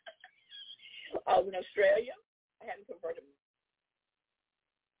 I was in Australia. I hadn't converted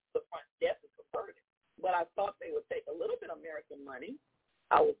the front desk is converted. But I thought they would take a little bit of American money.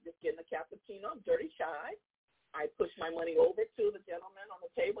 I was just getting a cappuccino, dirty shy. I pushed my money over to the gentleman on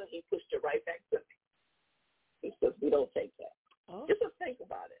the table, and he pushed it right back to me. He says, we don't take that. Oh. Just think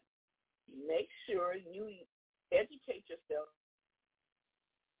about it. Make sure you educate yourself.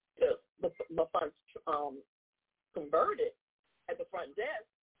 The funds converted at the front desk,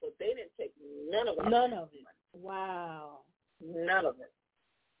 but they didn't take none of it. None of it. Wow. None of it.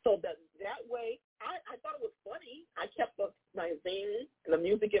 So that way, I thought it was funny. I kept my zine and the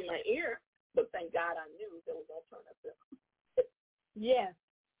music in my ear, but thank God I knew there was alternative. Yes.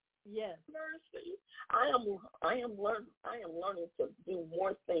 Yes. Mercy. I am learning to do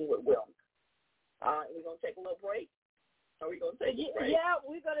more things with wellness. We're gonna take a little break. Are we gonna take a break? Yeah,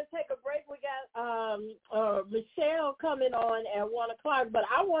 we're gonna take a break. We got Michelle coming on at 1:00, but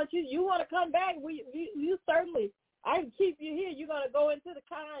I want you. You want to come back? You certainly. I can keep you here. You're gonna go into the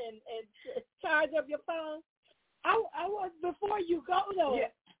car and charge up your phone. I want before you go though. Yeah.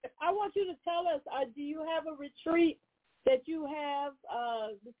 I want you to do you have a retreat that you have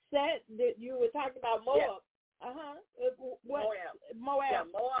set that you were talking about Moab? Yes. What? Moab. Yeah,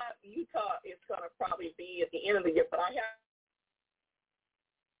 Moab, Utah is going to probably be at the end of the year, but I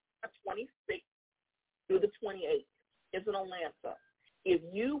have 26th through the 28th. It's in Atlanta. If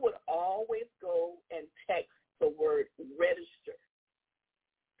you would always go and text the word register,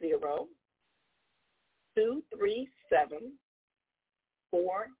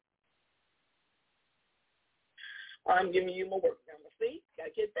 0237-4. I'm giving you my work number. See? Got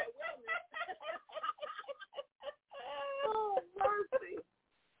to get that well. Oh, mercy.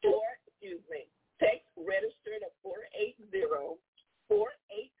 Text register to 480-485-2227.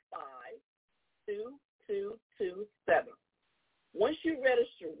 Once you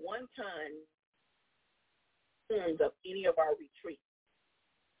register one time, of any of our retreats.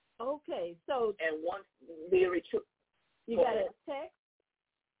 Okay, so and once the retreat, you got to text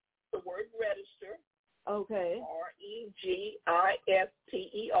the word register. Okay.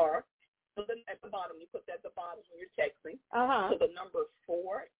 REGISTER. So then at the bottom, you put that at the bottom when you're texting. So the number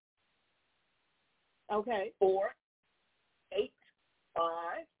 4. Okay.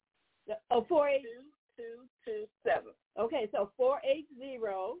 485. 2227. Okay, so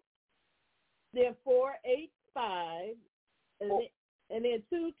 480. Then 485, and then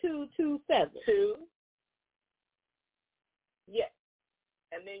 2227. 2. Yes.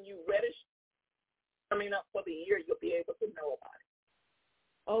 And then you register. Coming up for the year, you'll be able to know about it.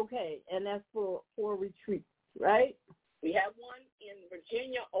 Okay, and that's for retreats, right? We have one in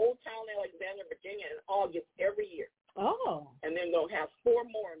Virginia, Old Town Alexander, Virginia, in August every year. Oh. And then they'll have 4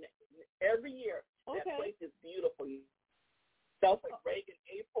 more every year. Okay. That place is beautiful. South at Reagan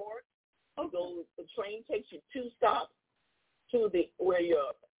Airport. Okay. The train takes you 2 stops to where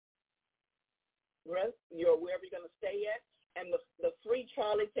you're wherever you're going to stay at, and the free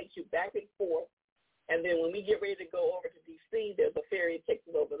trolley takes you back and forth. And then when we get ready to go over to D.C., there's a ferry that takes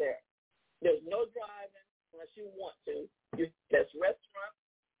us over there. There's no driving unless you want to. There's restaurants.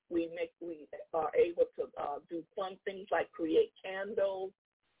 We are able to do fun things like create candles.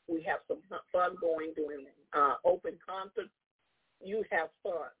 We have some fun doing open concerts. You have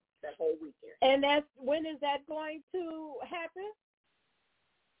fun that whole weekend. And when is that going to happen?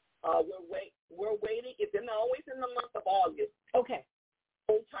 We're waiting. It's always in the month of August. Okay.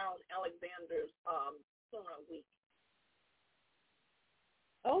 Old Town Alexander's summer week.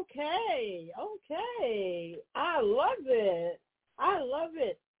 Okay. I love it.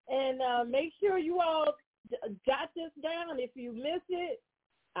 And make sure you all jot this down. If you miss it,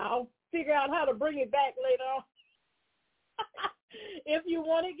 I'll figure out how to bring it back later on. If you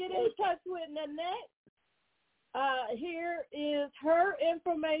want to get in touch with Nanette, here is her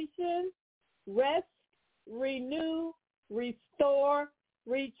information: Rest, Renew, Restore,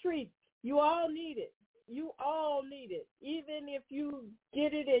 Retreat. You all need it. Even if you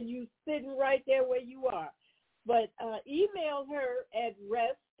get it and you sitting right there where you are. But email her at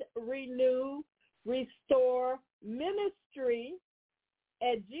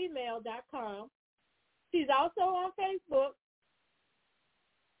restrenew.ministry@gmail.com. She's also on Facebook.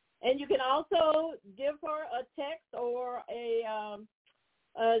 And you can also give her a text or a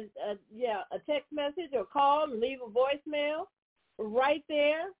text message or call and leave a voicemail right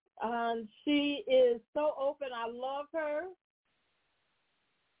there. She is so open. I love her.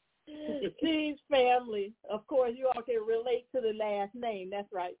 She's family. Of course, you all can relate to the last name.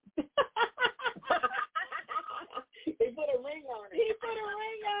 That's right. He put a ring on it. He put a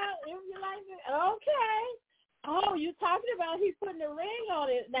ring on it. If you like it. Okay. Oh, you're talking about he putting a ring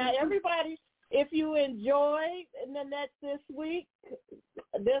on it. Now, everybody, if you enjoy Nanette this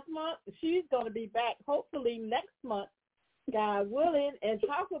month, she's going to be back hopefully next month, God willing, and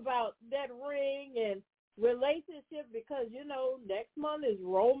talk about that ring and relationship because, next month is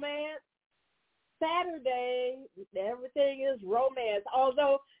romance. Saturday, everything is romance.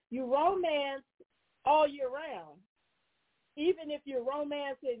 Although you romance all year round, even if you're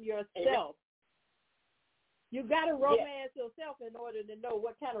romancing yourself. You got to romance yourself in order to know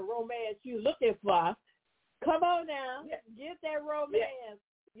what kind of romance you're looking for. Come on now, get that romance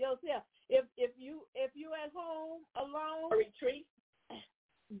yourself. If you at home alone, a retreat,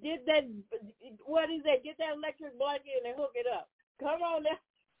 get that. What is that? Get that electric blanket and hook it up. Come on now.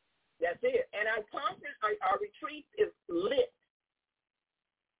 That's it. And our conference, our retreat is lit.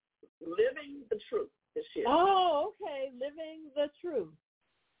 Living the truth this year. Oh, okay. Living the truth.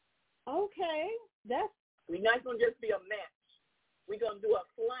 Okay, that's. We're not going to just be a match. We're going to do a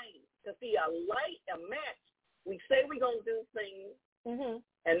flame. To see a light, a match, we say we're going to do things, and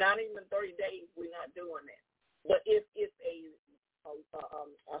not even 30 days we're not doing that. But if it's a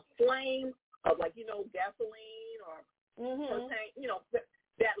flame of like, gasoline or propane,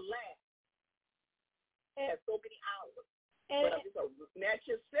 that lasts. Has so many hours. But if it's a match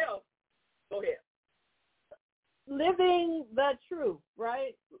yourself, go ahead. Living the truth,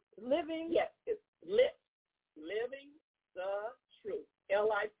 right? Yes, it's living the truth,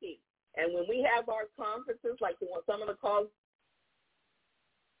 LIT. And when we have our conferences, like some of the calls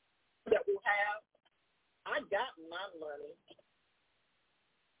that we'll have, I got my money.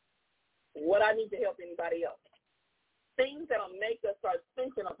 What I need to help anybody else. Things that'll make us start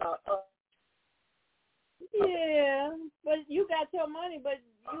thinking about us. Yeah, but you got your money, but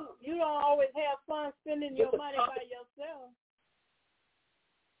you don't always have fun spending your money by yourself.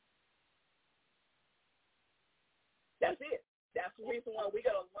 That's it. That's the reason why we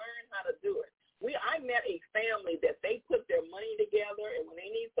got to learn how to do it. I met a family that they put their money together, and when they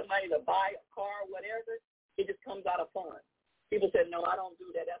need somebody to buy a car or whatever, it just comes out of fun. People said, no, I don't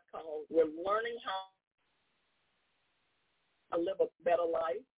do that. That's called we're learning how to live a better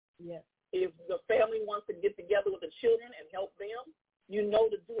life. Yes. If the family wants to get together with the children and help them, you know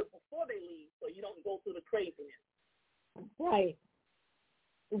to do it before they leave so you don't go through the craziness. Right.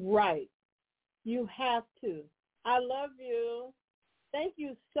 Right. You have to. I love you. Thank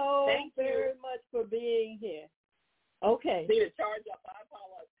you very much for being here. Okay. Need to charge up. I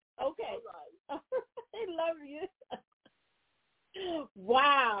apologize. Okay. All right. I love you.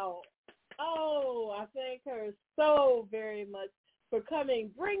 Wow. Oh, I thank her so very much for coming,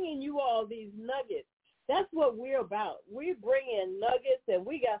 bringing you all these nuggets. That's what we're about. We bring in nuggets, and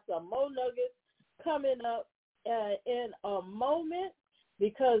we got some more nuggets coming up in a moment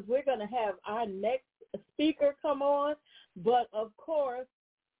because we're going to have our next speaker come on. But, of course,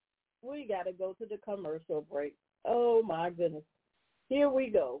 we got to go to the commercial break. Oh, my goodness. Here we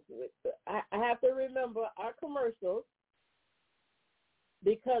go. I have to remember our commercials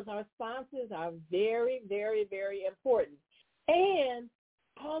because our sponsors are very, very, very important. And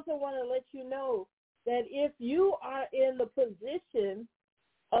I also want to let you know that if you are in the position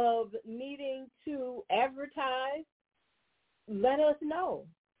of needing to advertise, let us know.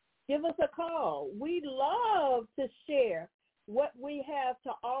 Give us a call. We love to share what we have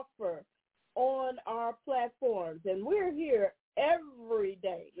to offer on our platforms. And we're here every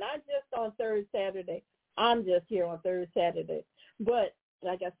day, not just on third Saturday. I'm just here on third Saturday. But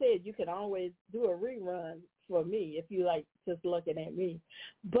like I said, you can always do a rerun for me if you like just looking at me.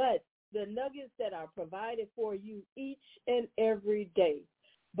 But the nuggets that are provided for you each and every day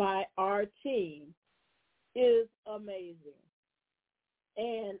by our team is amazing.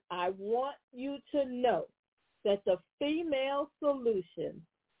 And I want you to know that the female solution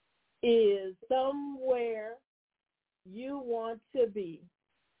is somewhere you want to be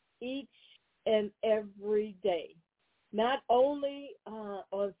each and every day. Not only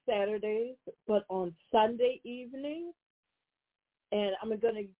on Saturdays, but on Sunday evenings. And I'm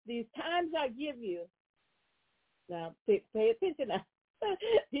going to, these times I give you, now pay attention now,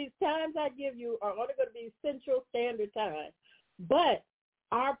 these times I give you are only going to be Central Standard Time. But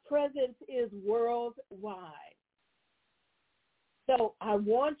our presence is worldwide. So I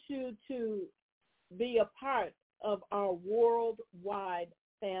want you to be a part of our worldwide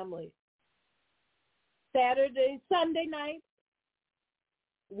family. Sunday night,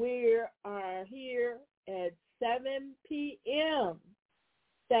 we are here at 7 p.m.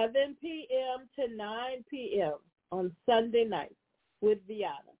 7 p.m. to 9 p.m. on Sunday night with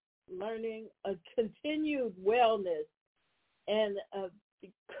Viana, learning a continued wellness and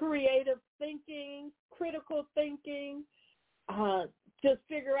creative thinking, critical thinking, just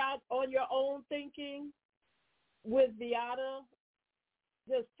figure out on your own thinking with Viana.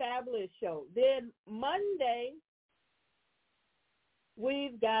 This fabulous show. Then Monday,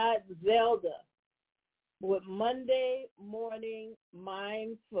 we've got Zelda with Monday Morning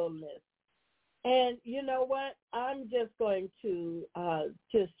Mindfulness. And you know what? I'm just going to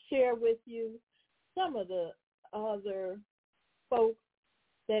just share with you some of the other folks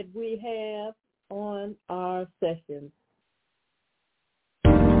that we have on our sessions.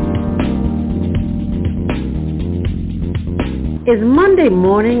 Is Monday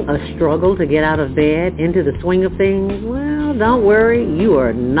morning a struggle to get out of bed into the swing of things? Well, don't worry, you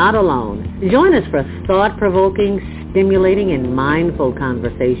are not alone. Join us for thought-provoking, stimulating, and mindful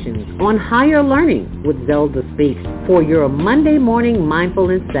conversations on higher learning with Zelda Speaks for your Monday morning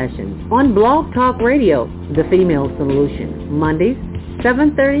mindfulness sessions on Blog Talk Radio, The Female Solution, Mondays,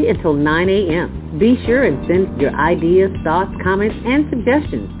 7:30 until 9 a.m. Be sure and send your ideas, thoughts, comments, and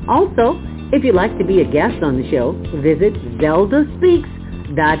suggestions. Also, if you'd like to be a guest on the show, visit zeldaspeaks.com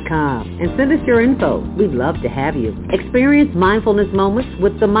mindfulnessmoments.com and send us your info. We'd love to have you. Experience mindfulness moments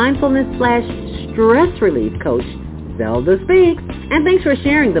with the mindfulness/stress relief coach, Zelda Speaks. And thanks for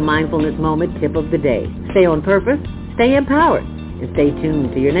sharing the mindfulness moment tip of the day. Stay on purpose, stay empowered, and stay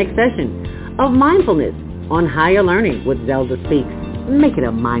tuned to your next session of Mindfulness on Higher Learning with Zelda Speaks. Make it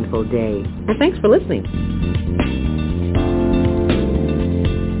a mindful day. And thanks for listening.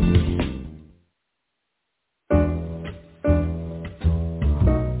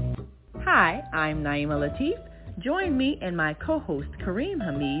 Hi, I'm Naima Latif. Join me and my co-host Kareem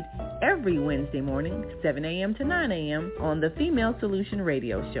Hamid every Wednesday morning, 7 a.m. to 9 a.m. on the Female Solution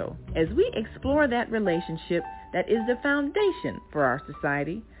Radio Show as we explore that relationship that is the foundation for our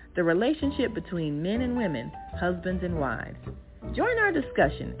society, the relationship between men and women, husbands and wives. Join our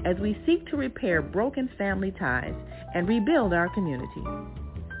discussion as we seek to repair broken family ties and rebuild our community.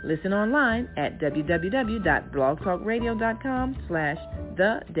 Listen online at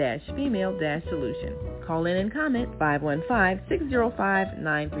www.blogtalkradio.com/the-female-solution. Call in and comment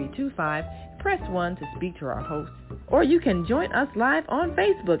 515-605-9325. Press 1 to speak to our hosts. Or you can join us live on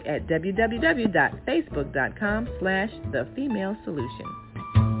Facebook at www.facebook.com/the-female-solution.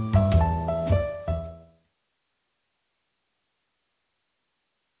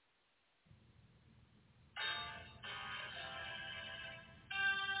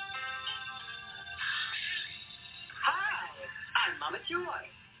 Joy.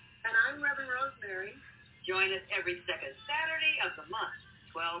 And I'm Reverend Rosemary. Join us every second Saturday of the month,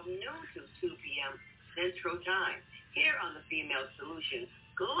 12 noon to 2 p.m. Central Time, here on the Female Solution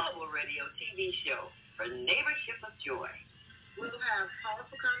Global Radio TV show for Neighborship of Joy. We'll have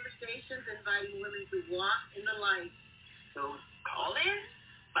powerful conversations inviting women to walk in the light. So call in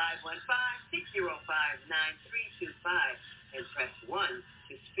 515-605-9325 and press 1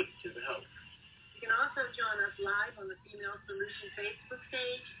 to speak to the host. You can also join us live on the Female Solution Facebook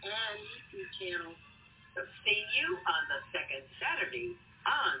page and YouTube channel. So see you on the second Saturday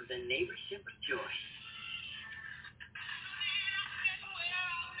on the Neighborship of Joy.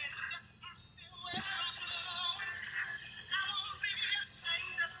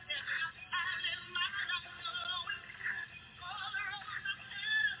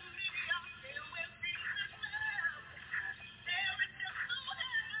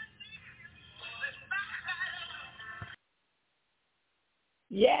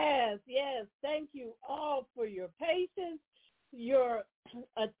 Yes. Thank you all for your patience, your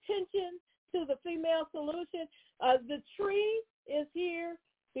attention to the Female Solution. The tree is here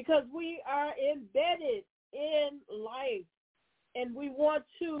because we are embedded in life, and we want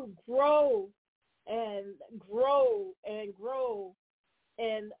to grow and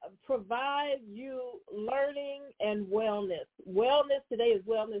provide you learning and wellness. Wellness, today is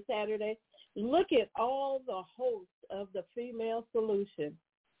Wellness Saturday. Look at all the hosts of the Female Solution.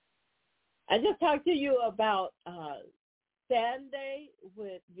 I just talked to you about Sunday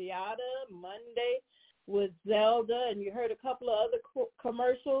with Viata, Monday with Zelda, and you heard a couple of other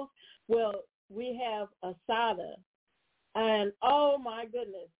commercials. Well, we have Asada, and oh my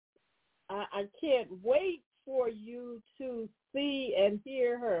goodness, I can't wait for you to see and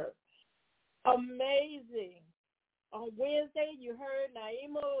hear her. Amazing. On Wednesday, you heard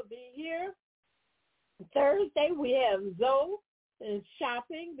Naima will be here. Thursday, we have Zoe and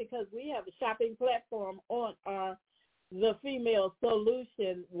shopping, because we have a shopping platform on the Female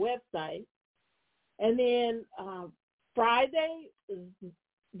Solution website. And then Friday,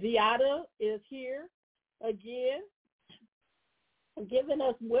 Viata is here again, giving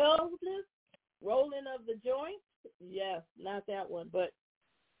us wellness, rolling of the joints. Yes, not that one, but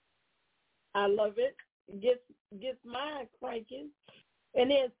I love it. Gets mine cranking. And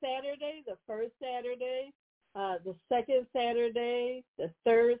then Saturday, the first Saturday, the second Saturday, the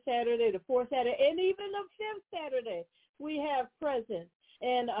third Saturday, the fourth Saturday, and even the fifth Saturday, we have presents.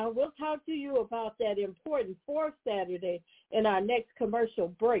 And we'll talk to you about that important fourth Saturday in our next commercial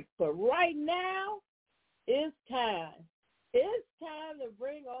break. But right now, it's time. It's time to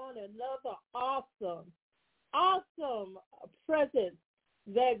bring on another awesome present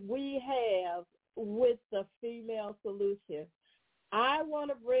that we have with the Female Solution. I want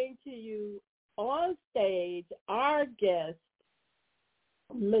to bring to you on stage our guest,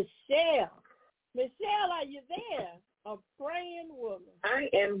 Michelle. Michelle, are you there? A praying woman. I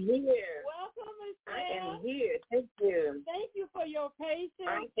am here. Welcome, Michelle. I am here. Thank you. Thank you for your patience.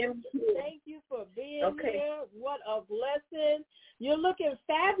 I am here. Thank you for being here. What a blessing. You're looking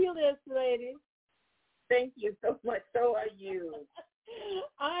fabulous, lady. Thank you so much. So are you.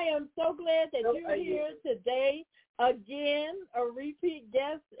 I am so glad that you're here today. Again, a repeat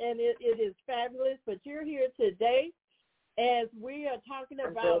guest, and it is fabulous, but you're here today. as we are talking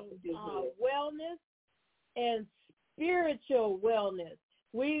about wellness and spiritual wellness.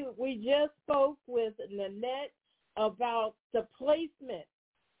 We just spoke with Nanette about the placement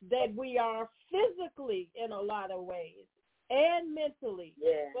that we are physically in a lot of ways and mentally.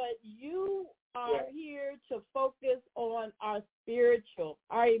 Yeah. But you are here to focus on our spiritual,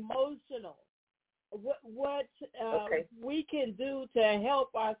 our emotional, what we can do to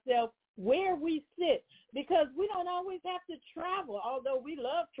help ourselves where we sit, because we don't always have to travel, although we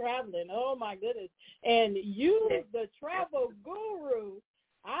love traveling. Oh, my goodness. And you, the travel guru,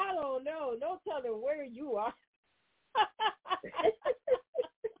 I don't know. No telling where you are.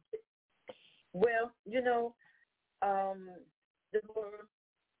 Well, the word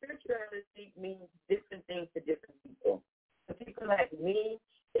spirituality means different things to different people. For people like me,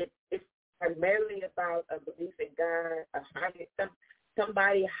 it's primarily about a belief in God,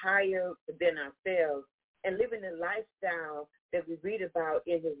 somebody higher than ourselves, and living the lifestyle that we read about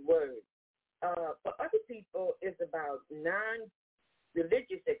in His Word. For other people, it's about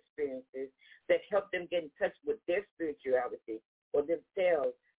non-religious experiences that help them get in touch with their spirituality or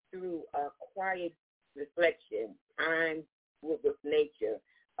themselves through quiet reflection, time with nature.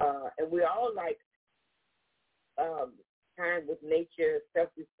 And we all like time with nature,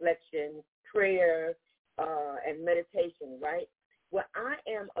 self-reflection, prayer, and meditation, right? Well, I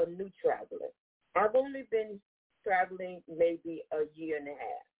am a new traveler. I've only been traveling maybe a year and a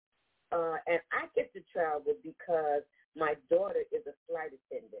half. And I get to travel because my daughter is a flight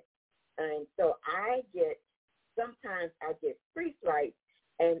attendant. And so sometimes I get free flights,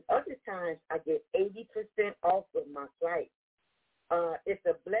 and other times I get 80% off of my flight. It's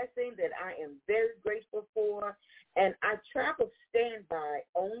a blessing that I am very grateful for, and I travel standby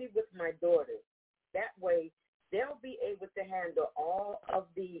only with my daughter. That way, they'll be able to handle all of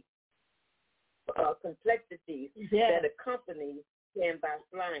the complexities that accompany standby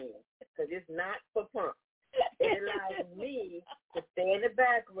flying, because it's not for pumps. It allows me to stay in the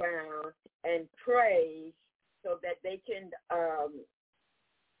background and pray so that they can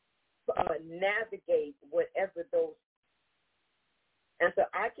navigate whatever those. And so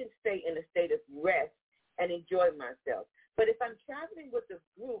I can stay in a state of rest and enjoy myself. But if I'm traveling with a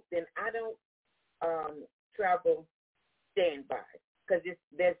group, then I don't travel standby, because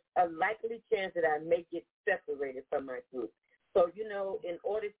there's a likely chance that I may get separated from my group. So, in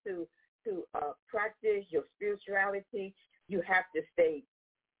order to practice your spirituality, you have to stay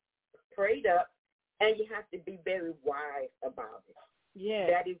prayed up, and you have to be very wise about it. Yeah.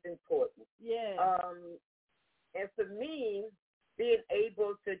 That is important. Yeah. And for me, being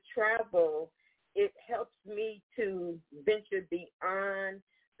able to travel, it helps me to venture beyond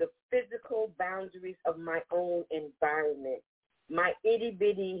the physical boundaries of my own environment, my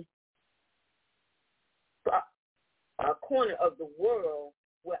itty-bitty corner of the world,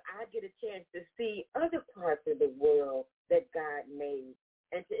 where I get a chance to see other parts of the world that God made,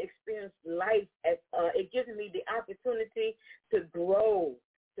 and to experience life. It gives me the opportunity to grow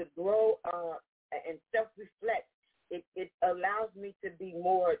and self-reflect. It allows me to be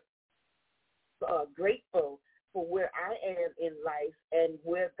more grateful for where I am in life and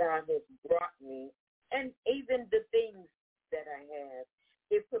where God has brought me, and even the things that I have.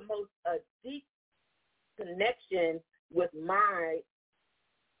 It promotes a deep connection with my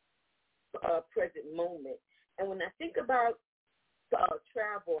present moment. And when I think about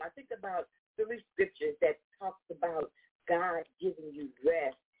travel, I think about 3 scriptures that talks about God giving you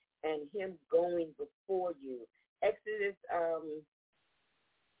rest and Him going before you. Exodus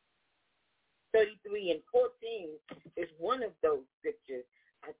 33 and 14 is one of those scriptures.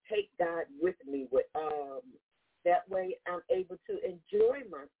 I take God with me. That way I'm able to enjoy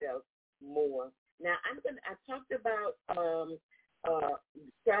myself more. Now, I talked about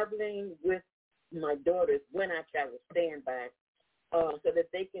traveling with my daughters when I travel standby, so that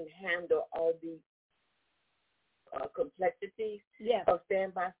they can handle all the complexities of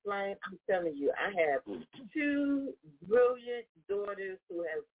standby flying. I'm telling you, I have 2 brilliant daughters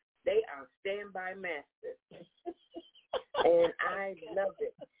they are standby masters, and I love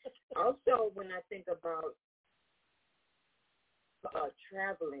it. Also, when I think about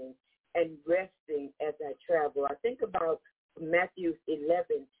traveling and resting as I travel, I think about Matthew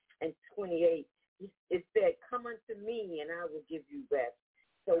 11 and 28. It said, "Come unto me, and I will give you rest."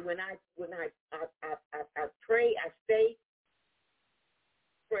 So when I pray, I stay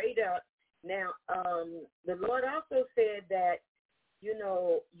prayed up. Now, the Lord also said that,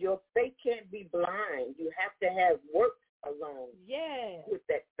 your faith can't be blind. You have to have work along with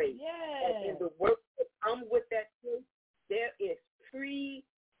that faith. And in the work that come with that faith, there is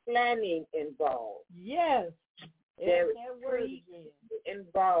pre-planning involved. Yes. There is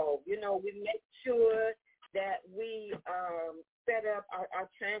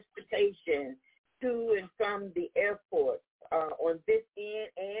transportation to and from the airport on this end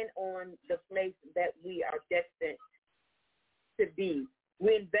and on the place that we are destined to be.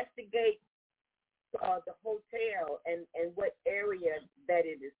 We investigate the hotel and what area that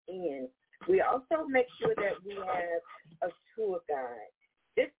it is in. We also make sure that we have a tour guide.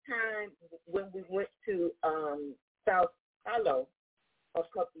 This time when we went to South Palo a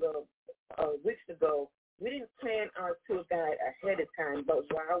couple of weeks ago, we didn't plan our tour guide ahead of time, but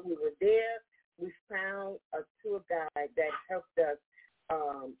while we were there, we found a tour guide that helped us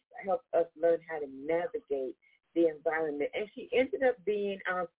learn how to navigate the environment. And she ended up being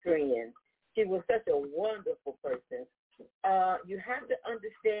our friend. She was such a wonderful person. You have to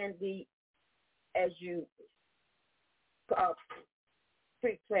understand as you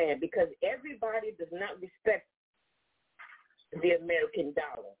pre-plan, because everybody does not respect the American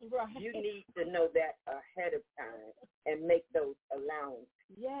dollar. Right. You need to know that ahead of time and make those allowances.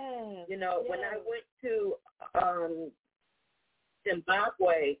 Yes. You know, when I went to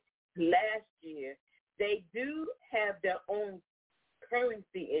Zimbabwe last year, they do have their own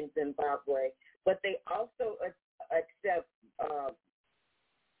currency in Zimbabwe, but they also accept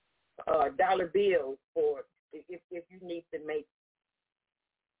dollar bills for if you need to make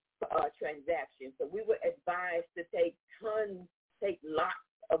transactions. So we were advised to take lots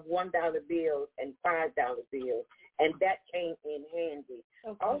of $1 bills and $5 bills, and that came in handy.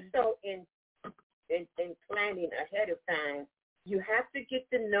 Okay. Also, in planning ahead of time, you have to get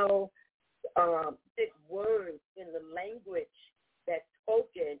to know the words in the language that's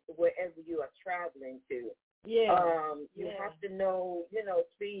spoken wherever you are traveling to. Yeah. You have to know,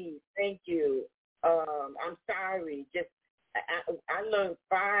 please, thank you, I'm sorry. Just I learned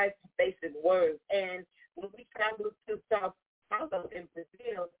 5 basic words, and when we traveled to Sao Paulo in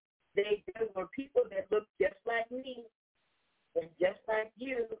Brazil, there were people that looked just like me and just like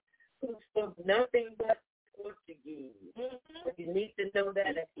you who spoke nothing but Portuguese. Mm-hmm. You need to know that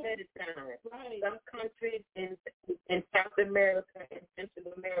ahead of time. Right. Some countries in South America and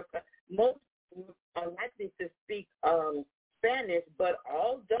Central America, most are likely to speak Spanish, but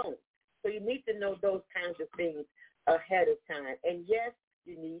all don't. So you need to know those kinds of things ahead of time. And yes,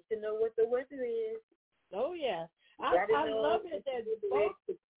 you need to know what the weather is. Oh, yeah. I love it that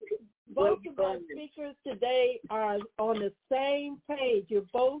both of our speakers today are on the same page. You're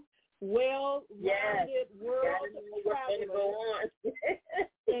both well-rounded world travelers,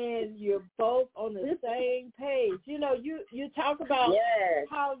 and you're both on the same page. You know, you talk about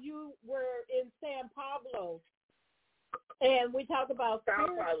how you were in San Pablo, and we talk about Sao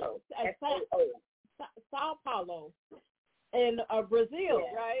Paulo, Sao Paulo, in Brazil,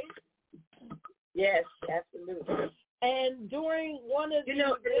 right? Yes, absolutely. And during one of the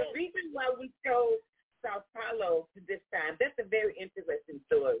reason why we chose Sao Paulo this time, that's a very interesting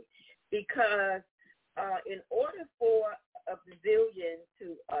story, because in order for a Brazilian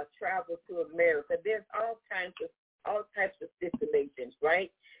to travel to America, there's all types of stipulations,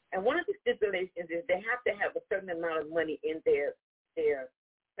 right? And one of the stipulations is they have to have a certain amount of money in their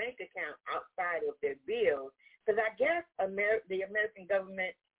bank account outside of their bills, because I guess the American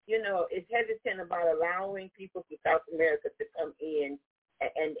government, is hesitant about allowing people from South America to come in,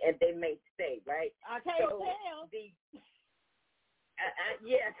 and they may stay, right? I can't tell.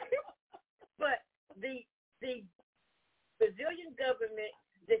 But the Brazilian government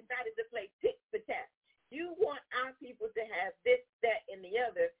decided to play tit for tat. You want our people to have this, that, and the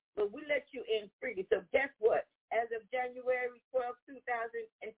other, but we let you in freely. So guess what? As of January 12, 2024,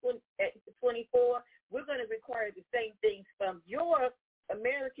 we're going to require the same things from your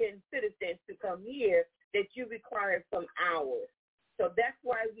American citizens to come here that you require from ours. So that's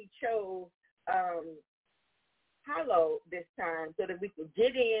why we chose Palo this time, so that we could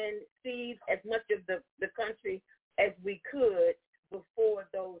get in, see as much of the country as we could before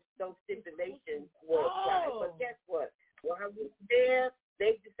those stipulations were applied. But guess what? While we were there,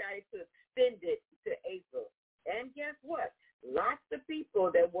 they decided to extend it to April. And guess what? Lots of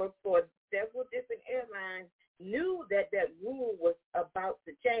people that work for several different airlines knew that rule was about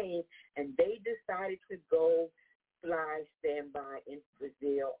to change, and they decided to go fly standby in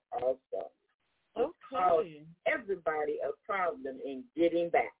Brazil also. Okay. Everybody a problem in getting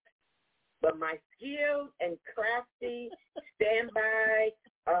back. But my skilled and crafty standby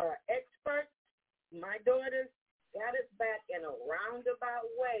experts, my daughters, got us back in a roundabout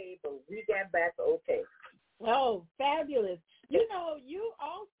way, but we got back okay. Oh, fabulous. You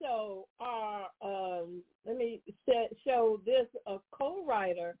also are, let me show this, a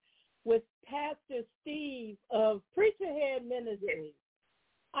co-writer with Pastor Steve of Preacherhead Ministries.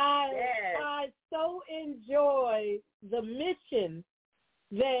 I so enjoy the mission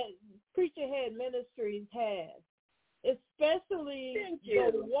that Preacher Head Ministries has, especially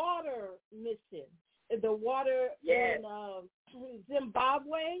the water mission, the water in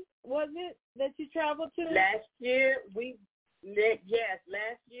Zimbabwe, was it, that you traveled to? Last year,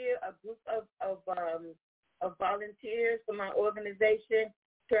 a group of volunteers from our organization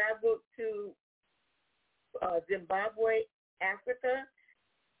traveled to Zimbabwe, Africa,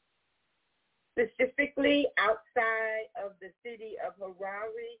 specifically outside of the city of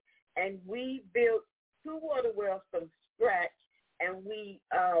Harare, and we built 2 water wells from scratch, and we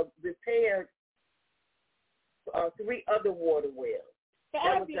repaired 3 other water wells.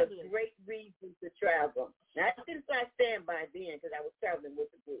 That was a great reason to travel. Now, I didn't start stand by then because I was traveling with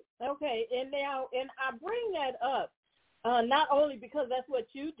the group. Okay, and I bring that up not only because that's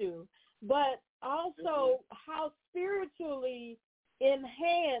what you do, but also how spiritually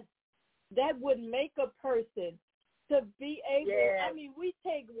enhanced that would make a person to be able. I mean, we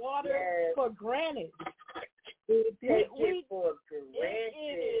take water for granted. We take it for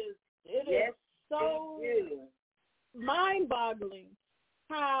granted. It is so mind-boggling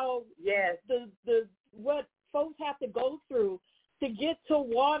how the what folks have to go through to get to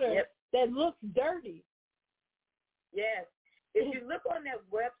water that looks dirty. Yes. If you look on that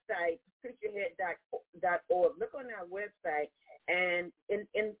website, preacherhead.org, look on our website, and in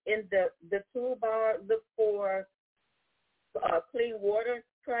the toolbar, look for Clean Water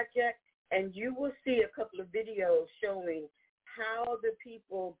Project, and you will see a couple of videos showing how the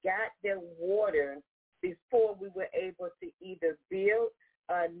people got their water before we were able to either build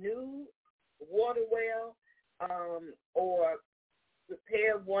a new water well or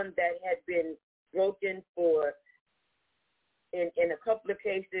repair one that had been broken for, in a couple of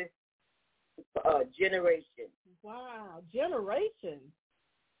cases, generations. Wow, generations.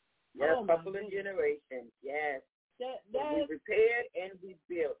 Yeah, a couple of generations, yes. We repaired and we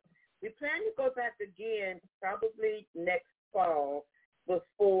built. We plan to go back again probably next fall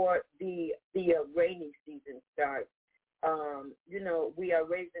before the rainy season starts. We are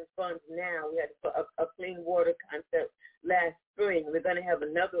raising funds now. We had a clean water concept last spring. We're going to have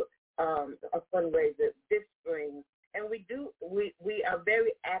another a fundraiser this spring, and we are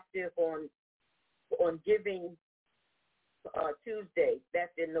very active on Giving Tuesday.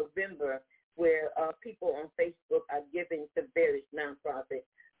 That's in November, where people on Facebook are giving to various nonprofit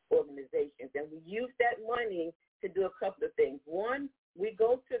organizations, and we use that money to do a couple of things. One, we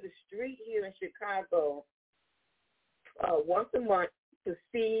go to the street here in Chicago once a month to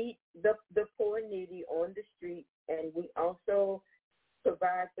feed the poor and needy on the street, and we also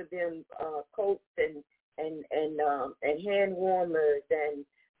provide for them coats and hand warmers and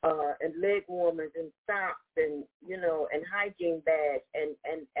leg warmers and socks and hygiene bags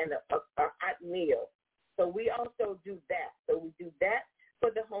and a hot meal. So we also do that. So we do that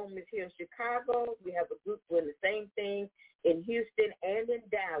for the homeless here in Chicago. We have a group doing the same thing in Houston and in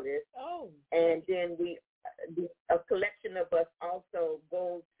Dallas. Oh. And then a collection of us also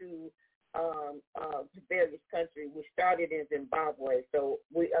go to various countries. We started in Zimbabwe, so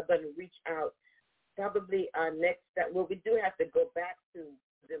we are going to reach out. Probably our next step, we do have to go back to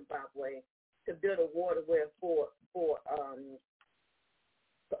Zimbabwe to build a water well for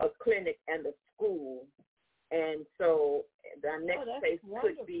a clinic and a school. And so our next place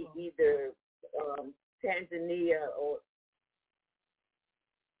could be either Tanzania or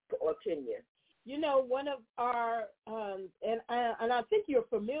Kenya. One of our and I think you're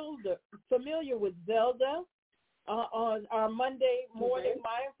familiar with Zelda on our Monday morning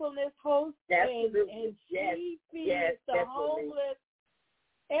mindfulness host, and she feeds the homeless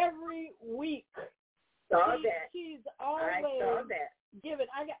every week. She's always giving.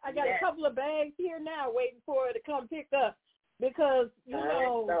 I got a couple of bags here now, waiting for her to come pick up because I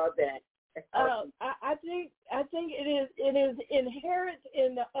saw that. I think it is inherent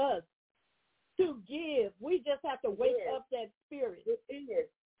in us to give. We just have to wake up that spirit. It is.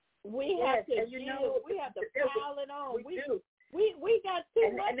 We have to give. We have to pile it on. We got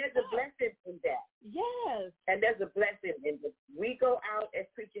too much. And there's a blessing in that. Yes. And there's a blessing in it. We go out as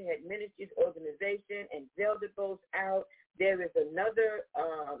Preacher Head Ministries organization, and Zelda goes out. There is another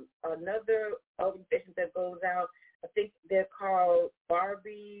organization that goes out. I think they're called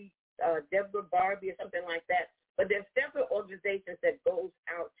Barbie, Deborah Barbie or something like that. But there's several organizations that goes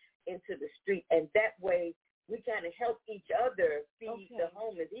out into the street, and that way we kind of help each other feed the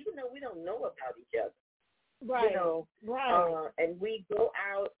homeless, even though we don't know about each other. Right. Right. And we go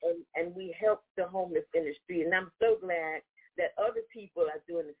out and we help the homeless in the street. And I'm so glad that other people are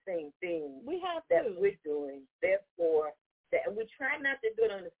doing the same thing that we're doing. Therefore, and we try not to do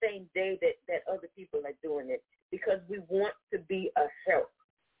it on the same day that other people are doing it, because we want to be a help.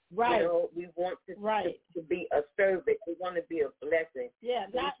 Right. You know, we want to be a servant. We want to be a blessing. Yeah,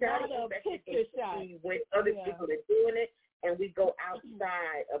 not a picture shot. When other people are doing it, and we go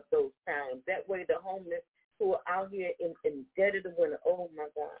outside of those times. That way, the homeless who are out here in dead of the winter, oh my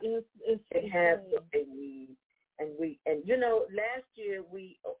God, they have what they need. And you know, last year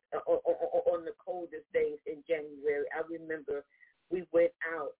we on the coldest days in January, I remember we went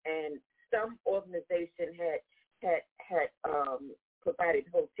out and some organization had provided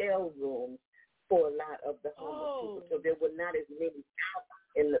hotel rooms for a lot of the homeless people, so there were not as many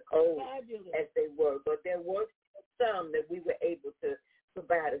in the cold as they were, but there were some that we were able to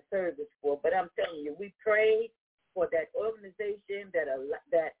provide a service for. But I'm telling you, we prayed for that organization that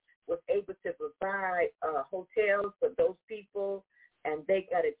was able to provide hotels for those people, and they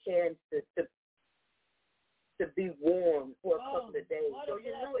got a chance to be warm for a couple of days. So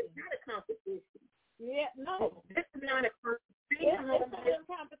you know, it's not a competition. Yeah, no, this is not a competition. It's not a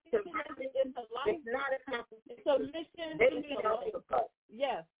competition. It's a life. It's not a competition. It's a mission. It's a life.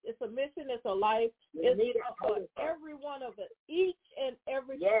 Yes, it's a mission. It's a life. It's for every one of us, each and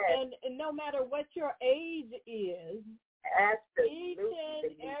every. Yes. And no matter what your age is. Absolutely. Each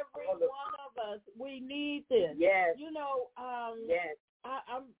and every one of us, we need this. Yes. You know, yes.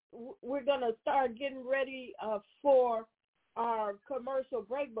 We're going to start getting ready for our commercial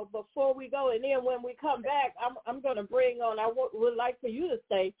break, but before we go, and then when we come back, I'm going to bring on, would like for you to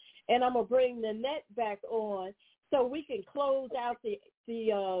stay, and I'm going to bring Nanette back on so we can close out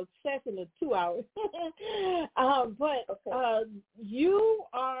the session of 2 hours. But you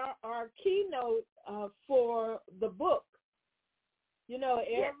are our keynote for the book. You know,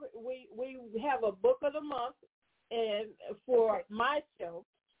 we have a book of the month, and for my show,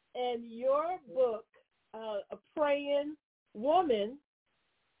 and your book, A Praying Woman,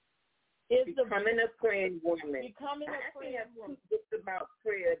 is Becoming a Praying Woman. Becoming a Praying Woman. It's about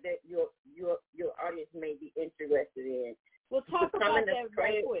prayer that your audience may be interested in. We'll talk about that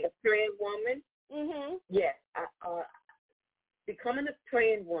right quick. A Praying Woman. Mm-hmm. Yes. Becoming a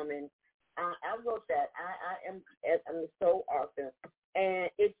Praying Woman. I wrote that. I'm the sole author, and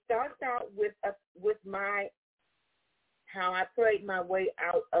it starts out with how I prayed my way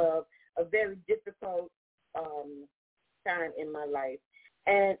out of a very difficult time in my life.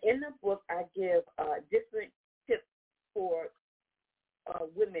 And in the book, I give different tips for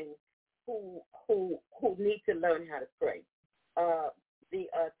women who need to learn how to pray. The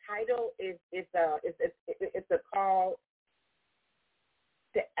title is a call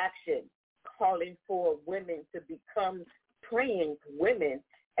to action, calling for women to become praying women,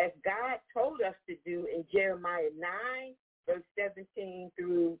 as God told us to do in Jeremiah 9, verse 17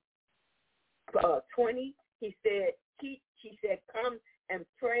 through 20. He said, come and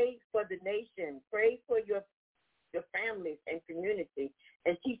pray for the nation, pray for your families and community,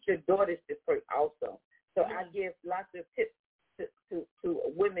 and teach your daughters to pray also. So I give lots of tips to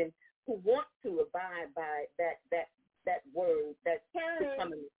women who want to abide by that word, that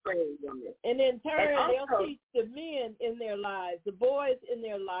becoming a praying woman. And in turn, they'll teach the men in their lives, the boys in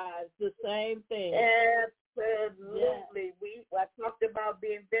their lives, the same thing. Absolutely. Yeah. I talked about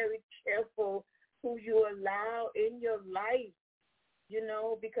being very careful who you allow in your life, you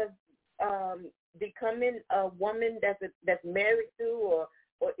know, because becoming a woman that's married to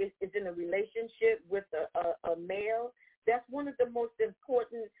or is in a relationship with a male, that's one of the most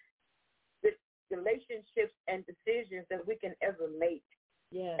important relationships and decisions that we can ever make.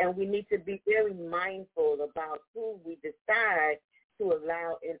 Yeah. And we need to be very mindful about who we decide to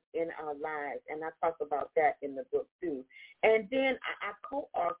allow in our lives. And I talk about that in the book too. And then I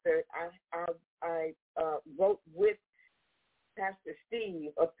co-authored, I wrote with Pastor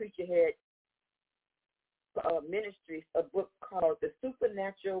Steve of Preacher Head Ministries a book called The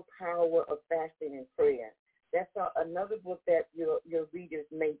Supernatural Power of Fasting and Prayer. That's another book that your readers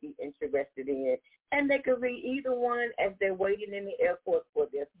may be interested in. And they can read either one as they're waiting in the airport for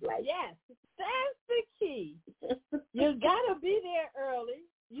their flight. Yes, that's the key. You got to be there early.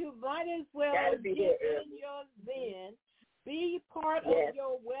 You might as well get in your Zen. Be part of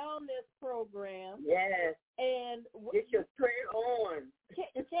your wellness program. Yes. And get your prayer on.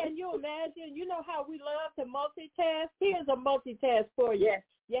 Can you imagine? You know how we love to multitask? Here's a multitask for you. Yes.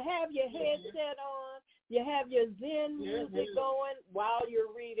 You have your headset on. You have your Zen music going while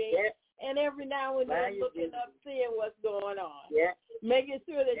you're reading. Yes. And every now and then looking up, seeing what's going on. Yeah. Making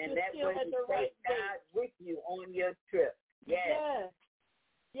sure that you're still at the right place. God with you on your trip. Yes.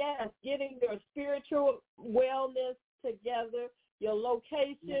 Yes. Getting your spiritual wellness together, your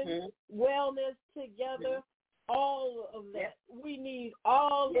location wellness together, all of that. We need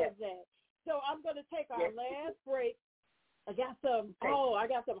all of that. So I'm going to take our last break, I got some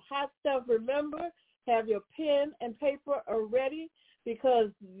hot stuff. Remember, have your pen and paper ready because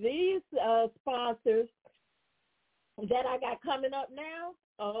these sponsors that I got coming up now,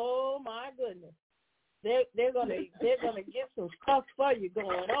 oh my goodness. They're gonna get some stuff for you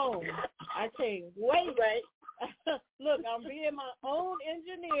going on. I can't wait. Right. Look, I'm being my own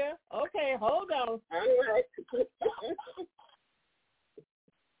engineer. Okay, hold on. All right.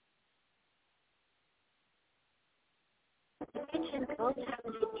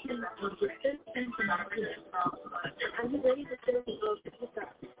 Are you ready to fill the world with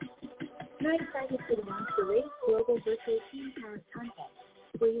yourself? You're excited to announce the latest global virtual team talent contest,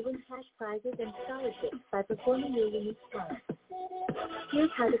 where you win cash prizes and scholarships by performing your unique talent.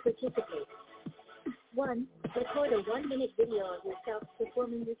 Here's how to participate. 1. Record a 1-minute video of yourself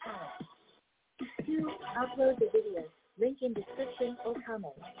performing your talent. 2. Upload the video. Link in description or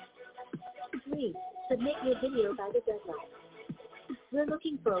comment. 3. Submit your video by the deadline. We're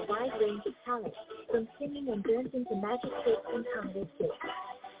looking for a wide range of talent, from singing and dancing to magic tricks and comedy skits.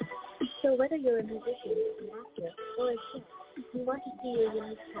 So whether you're a musician, an actor, or a chef, we want to see your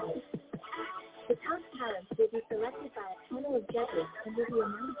unique talent. The top talents will be selected by a panel of judges and will be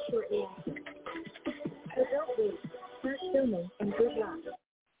announced shortly after. So don't wait. Start filming and good luck.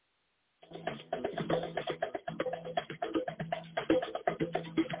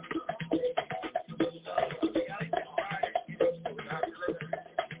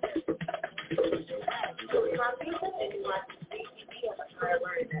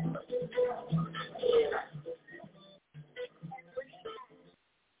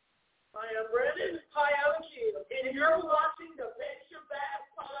 Hi, I'm Brandon. Hi, I'm Q. And you're watching the Bet Your Bass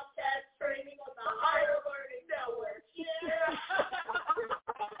podcast training on the Higher Learning Network. Yeah!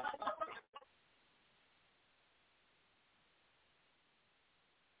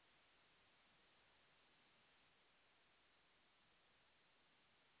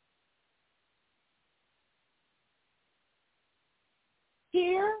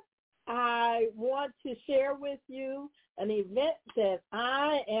 Here, I want to share with you an event that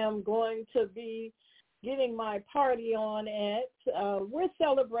I am going to be getting my party on at. We're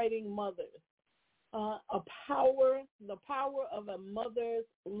celebrating mothers, the power of a mother's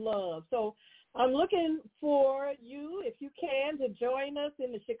love. So I'm looking for you, if you can, to join us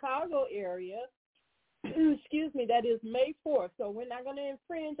in the Chicago area. Excuse me, that is May 4th. So we're not going to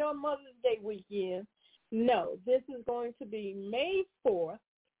infringe on Mother's Day weekend. No, this is going to be May 4th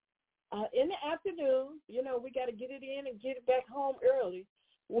in the afternoon. You know, we got to get it in and get it back home early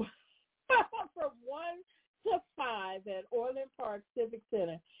from 1 to 5 at Orland Park Civic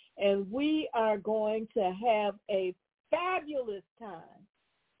Center. And we are going to have a fabulous time,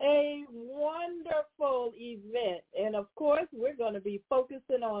 a wonderful event. And, of course, we're going to be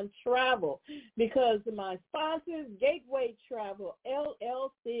focusing on travel because my sponsors, Gateway Travel,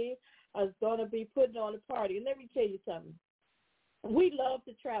 LLC, is going to be putting on a party. And let me tell you something. We love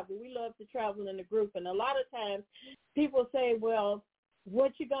to travel. We love to travel in a group. And a lot of times people say, well,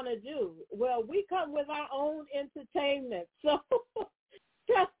 what you going to do? Well, we come with our own entertainment. So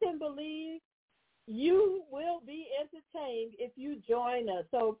trust and believe you will be entertained if you join us.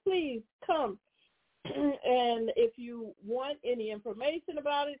 So please come. And if you want any information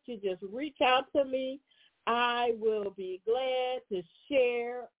about it, you just reach out to me. I will be glad to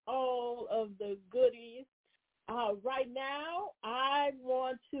share all of the goodies. Right now, I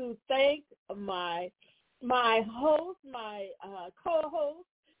want to thank my host, my co-host,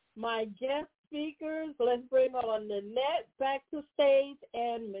 my guest speakers. Let's bring on Nanette back to stage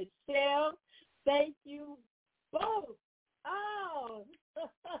and Michelle. Thank you both. Oh,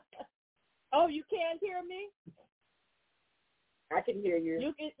 oh, you can't hear me? I can hear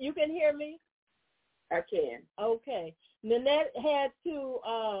you. You can hear me? I can. Okay. Nanette had to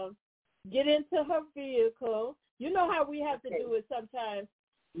get into her vehicle. You know how we have to do it sometimes.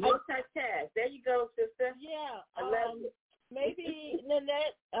 Multitask. There you go, sister. Yeah. I love it. Maybe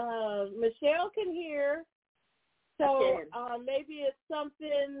Nanette, Michelle can hear. So maybe it's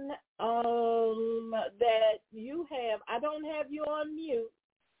something that you have. I don't have you on mute.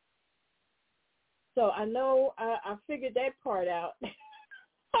 So I know I figured that part out.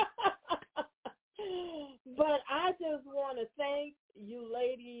 But I just want to thank you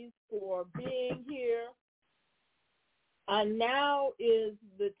ladies for being here. Now is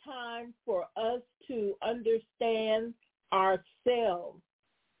the time for us to understand ourselves,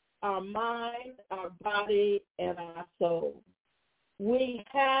 our mind, our body, and our soul. We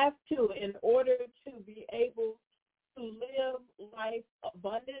have to, in order to be able to live life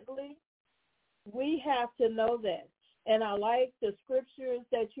abundantly, we have to know that. And I like the scriptures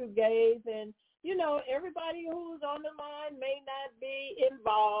that you gave, and everybody who's on the line may not be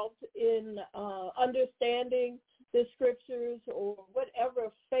involved in understanding the scriptures or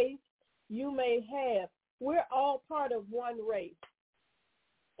whatever faith you may have. We're all part of one race,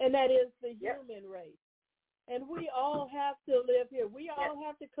 and that is the human race. And we all have to live here. We all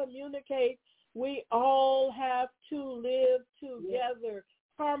have to communicate. We all have to live together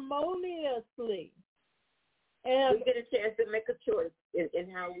harmoniously. And we get a chance to make a choice in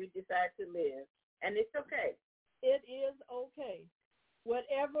how we decide to live. And it's okay. It is okay.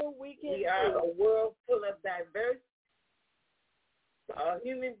 Whatever we can do. We are a world full of diverse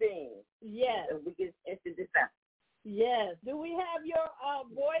human beings. Yes. And we get to decide. Yes. Do we have your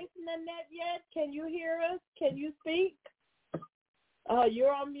voice, Nanette, yet? Can you hear us? Can you speak?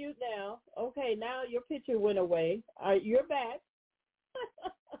 You're on mute now. Okay, now your picture went away. You're back.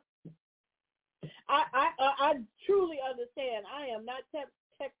 I truly understand. I am not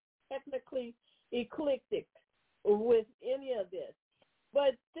technically eclectic with any of this.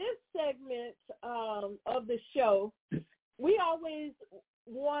 But this segment of the show, we always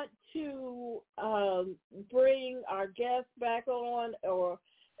want to bring our guests back on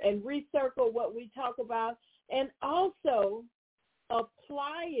and recircle what we talk about and also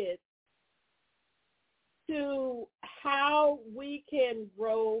apply it to how we can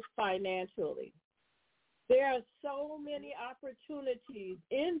grow financially. There are so many opportunities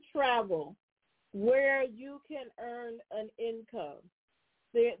in travel where you can earn an income.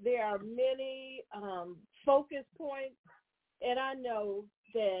 There are many focus points, and I know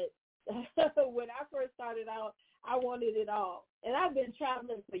that when I first started out, I wanted it all. And I've been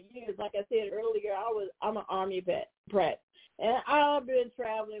traveling for years. Like I said earlier, I'm an Army brat, and I've been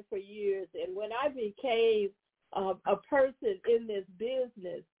traveling for years. And when I became a person in this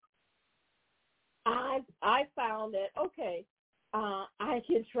business, I found that, okay, I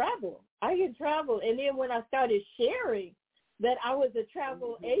can travel. And then when I started sharing that I was a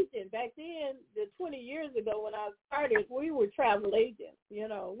travel agent, back then, 20 years ago when I started, we were travel agents.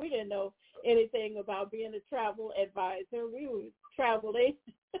 We didn't know anything about being a travel advisor. We were travel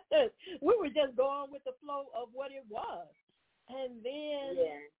agents. We were just going with the flow of what it was. And then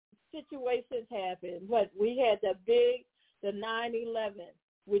situations happened. But we had the 9/11,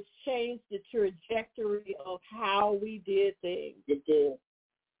 which changed the trajectory of how we did things. It did.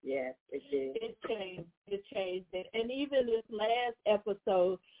 Yes, it did. It changed it. And even this last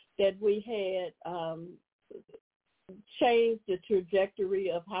episode that we had changed the trajectory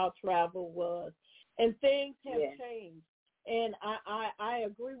of how travel was. And things have changed. And I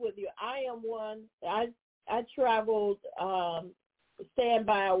agree with you. I am one. I traveled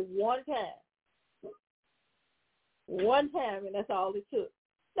standby one time, and that's all it took.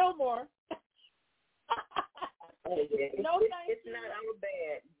 No more. No, it's not all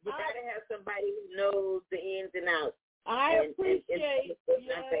bad. You got to have somebody who knows the ins and outs. I appreciate it's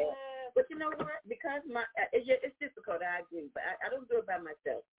not bad. But you know what? Because it's difficult, I agree. But I don't do it by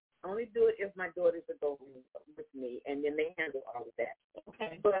myself. I only do it if my daughters are going with me, and then they handle all of that.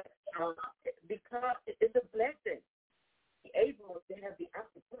 Okay. But because it's a blessing, be able to have the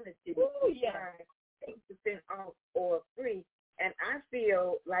opportunity to buy 8% off or free, and I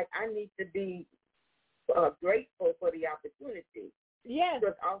feel like I need to be grateful for the opportunity. Yes.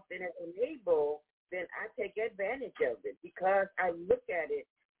 Because often as I'm able, then I take advantage of it because I look at it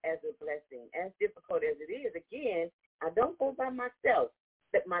as a blessing. As difficult as it is, again, I don't go by myself.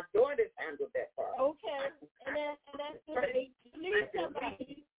 That my daughters handle that part. Okay. And that's you need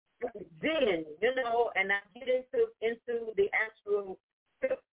somebody. Then, and I get into the actual,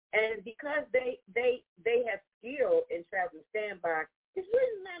 and because they have skill in traveling standby, it's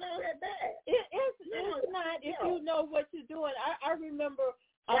really not all that bad. It's not if you know what you're doing. I remember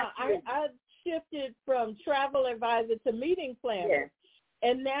I shifted from travel advisor to meeting planner. Yes.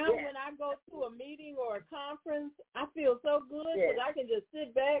 And now when I go to a meeting or a conference, I feel so good because I can just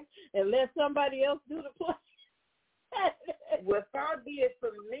sit back and let somebody else do the play. Well, far be it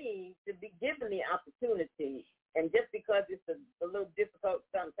from me to be given the opportunity, and just because it's a little difficult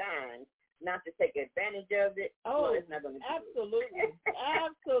sometimes, not to take advantage of it. Oh, it's not going to absolutely.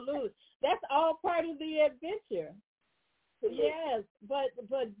 Absolutely. That's all part of the adventure. Yes, but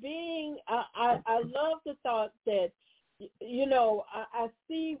being, I love the thought that, I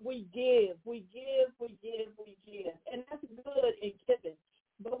see we give, and that's good in giving.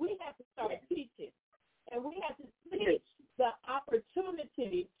 But we have to start teaching, and we have to teach the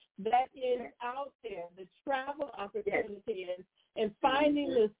opportunity that is out there, the travel opportunity, and finding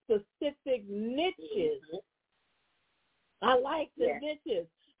the specific niches. I like the niches.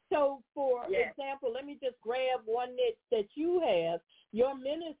 So, for example, let me just grab one niche that you have, your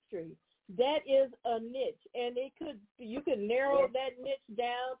ministry. that is a niche, and you could narrow that niche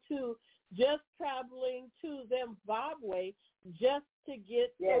down to just traveling to Zimbabwe just to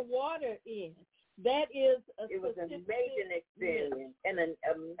get the water in. That is it was an amazing experience and an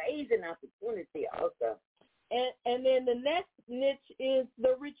amazing opportunity also. And then the next niche is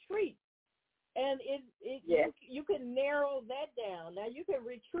the retreat. And you can narrow that down. Now you can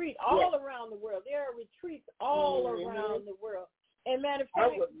retreat all around the world. There are retreats all around the world. And matter of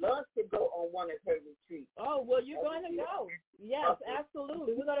fact, I would love to go on one of her retreats. Oh, well, you're going to go. Yes,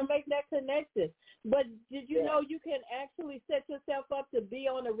 absolutely. We're going to make that connection. But did you know you can actually set yourself up to be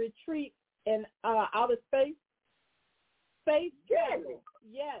on a retreat in outer space? Space travel.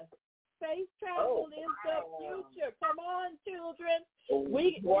 Yes. Space travel is the future. Come on, children.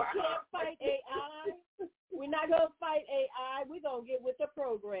 We can't fight AI. We're not going to fight AI. We're going to get with the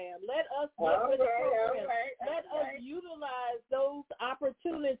program. Let us get with the program. Let us utilize those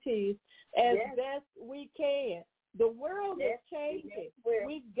opportunities as best we can. The world is changing.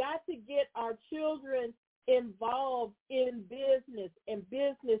 We've got to get our children involved in business and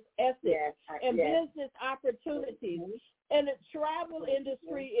business ethics and business opportunities. And the travel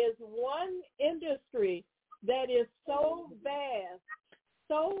industry is one industry that is so vast,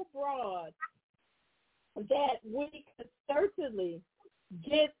 so broad, that we could certainly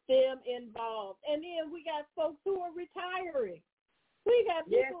get them involved. And then we got folks who are retiring. We got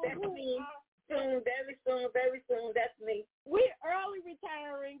people who are very soon. That's me. We're early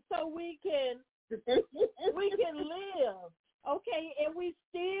retiring so we can live. Okay, and we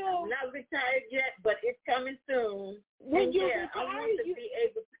still... I'm not retired yet, but it's coming soon. When you retire, I want to be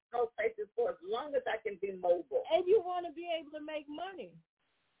able to go places for as long as I can be mobile. And you want to be able to make money.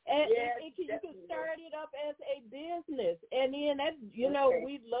 And you can start it up as a business. And then, that,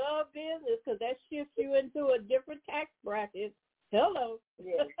 we love business because that shifts you into a different tax bracket. Hello.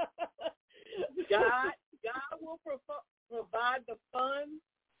 Yeah. God will provide the funds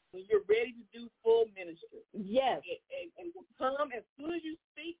when you're ready to do full ministry. Yes. And will come as soon as you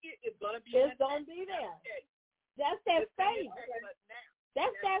speak it, it's going to be there. That's that faith.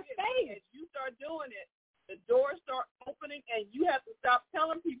 That's that faith. As you start doing it, the doors start opening, and you have to stop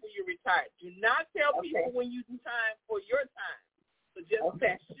telling people you're retired. Do not tell people when you do time for your time. So just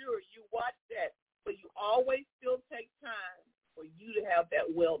make sure you watch that. But you always still take time for you to have that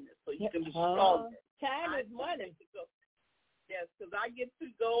wellness so you can be stronger. Time is money. Yes, because I get to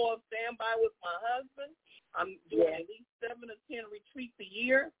go on standby with my husband. I'm doing at least 7 to 10 retreats a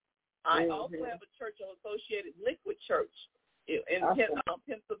year. I also have a church associated Liquid Church in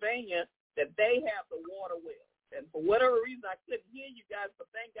Pennsylvania that they have the water wells. And for whatever reason, I couldn't hear you guys,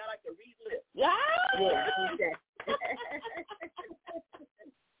 but thank God I can read lips.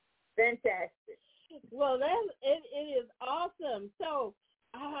 Fantastic. Well, it is awesome. So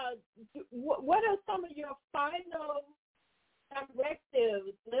what are some of your final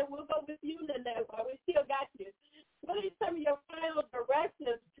directives? Then we'll go with you, Lynette, while we still got you. What are some of your final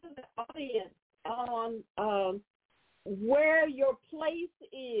directives to the audience on where your place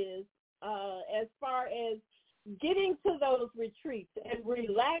is as far as getting to those retreats and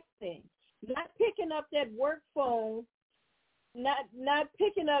relaxing, not picking up that work phone, not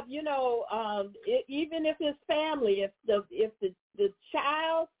picking up, even if it's family, if the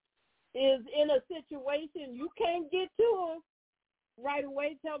child is in a situation you can't get to them right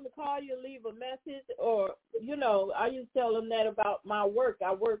away, tell them to call you, leave a message, or, I used to tell them that about my work.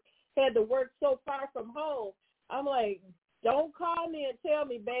 Had to work so far from home. I'm like, don't call me and tell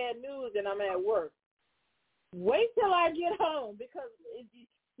me bad news and I'm at work. Wait till I get home, because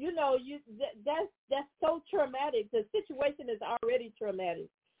that's so traumatic. The situation is already traumatic.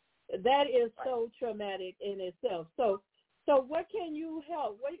 That is so traumatic in itself. So what can you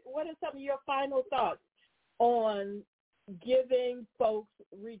help? What are some of your final thoughts on giving folks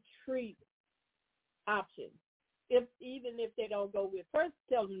retreat options? Even if they don't go with, first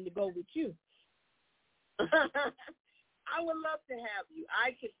tell them to go with you. I would love to have you.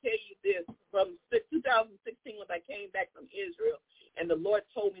 I can tell you this, from 2016 when I came back from Israel, and the Lord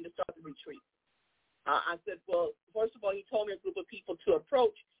told me to start the retreat. I said, well, first of all, he told me a group of people to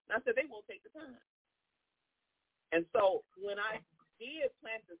approach, and I said, they won't take the time. And so when I did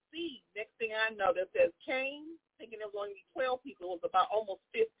plant the seed, next thing I know, that says came, thinking there was only 12 people, it was about almost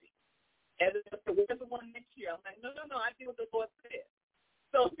 50. And I said, where's the one next year? I'm like, no, I did what the Lord said.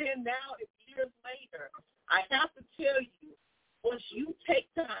 So then now, years later, I have to tell you, once you take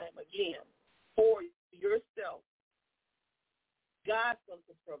time again for yourself, God's going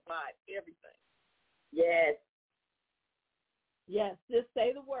to provide everything. Yes. Yes, just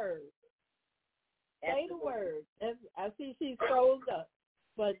say the word. Say the word. I see she froze up.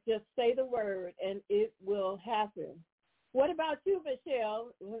 but just say the word and it will happen. What about you,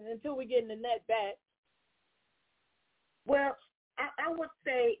 Michelle, until we get Nanette back? Well, I would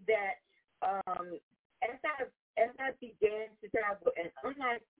say that as I began to travel, and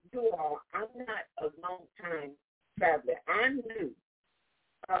unlike you all, I'm not a long-time traveler. I'm new.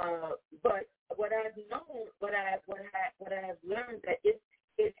 But what I've known, what I have learned, that it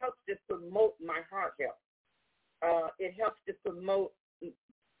helps to promote my heart health. It helps to promote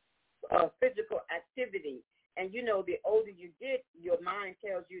physical activity. And, you know, the older you get, your mind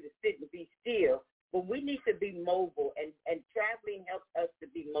tells you to sit and be still. But we need to be mobile, and traveling helps us to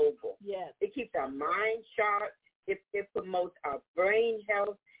be mobile. Yes. It keeps our mind sharp. It promotes our brain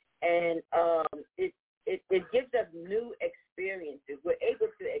health, and it gives us new experiences. We're able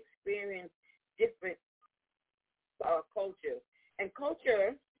to experience different cultures. And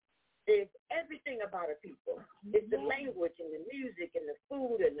culture is everything about a people. It's the language and the music and the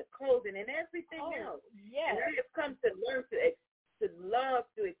food and the clothing and everything else. Yes. And I have come to learn to love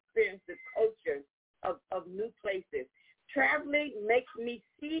to experience the culture of new places. Traveling makes me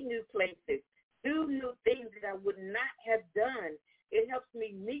see new places, do new things that I would not have done. It helps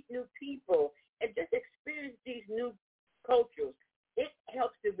me meet new people and just experience these new cultures. It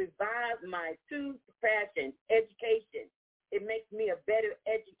helps to revive my two passions, education. It makes me a better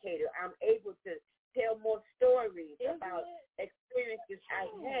educator. I'm able to tell more stories about experiences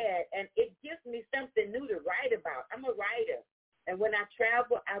I've had, and it gives me something new to write about. I'm a writer, and when I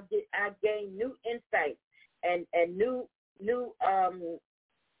travel, I gain new insights and new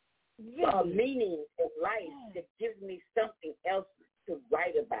meanings in life that gives me something else to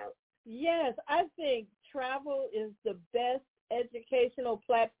write about. Yes, I think travel is the best educational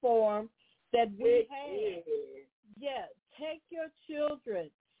platform that we have. Yes, take your children.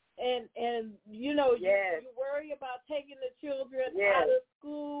 And you know, you worry about taking the children out of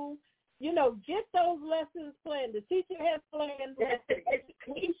school. You know, get those lessons planned. The teacher has planned. That's the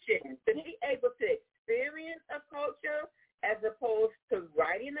education. To be able to experience a culture as opposed to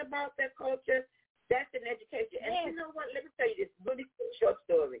writing about that culture, that's an education. And you know what? Let me tell you this really short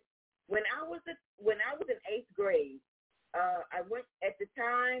story. When I was in 8th grade, I went at the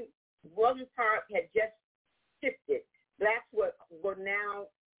time. Walden Park had just shifted. Blacks were now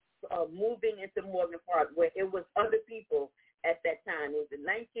moving into Morgan Park, where it was other people at that time. It was in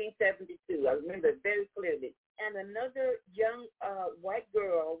 1972. I remember it very clearly. And another young white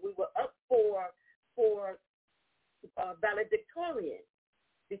girl, we were up for valedictorian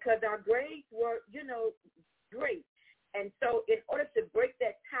because our grades were, you know, great. And so in order to break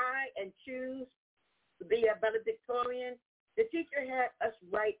that tie and choose to be a valedictorian, the teacher had us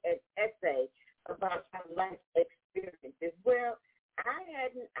write an essay about our life experiences. Well,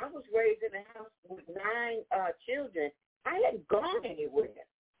 I was raised in a house with 9 children. I hadn't gone anywhere.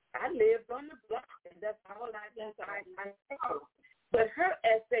 I lived on the block, and that's all I saw. But her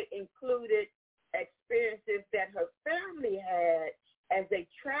essay included experiences that her family had as they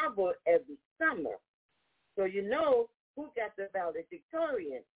traveled every summer. So you know who got the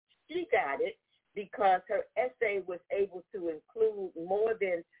valedictorian? She got it because her essay was able to include more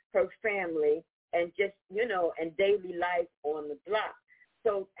than her family and just, you know, and daily life on the block.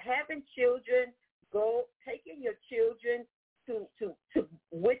 So having children, taking your children to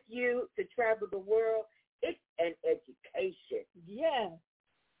with you to travel the world, it's an education. Yes.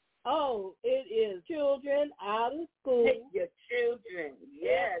 Oh, it is. Children out of school. Take your children.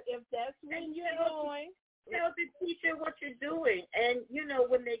 Yes. If that's when you're going. Tell the teacher what you're doing. And, you know,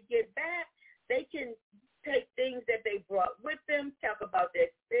 when they get back, they can take things that they brought with them, talk about their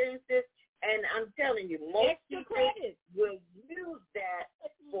experiences. And I'm telling you, most people will use that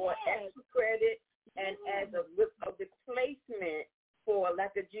for extra credit and as a replacement for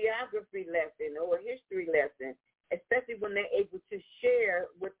like a geography lesson or a history lesson, especially when they're able to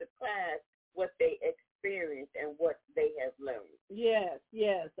share with the class what they experienced and what they have learned. Yes.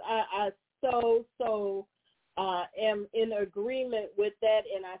 I so am in agreement with that,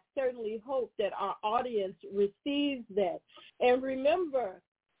 and I certainly hope that our audience receives that. And remember,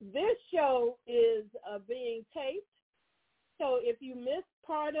 this show is being taped, so if you missed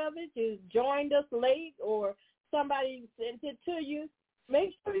part of it, you joined us late, or somebody sent it to you,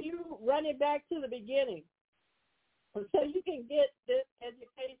 make sure you run it back to the beginning so you can get this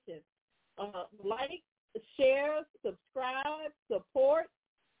education. Like, share, subscribe, support.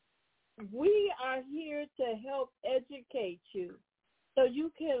 We are here to help educate you so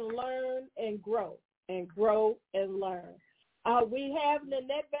you can learn and grow and learn. We have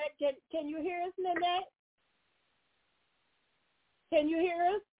Nanette back. Can you hear us, Nanette? Can you hear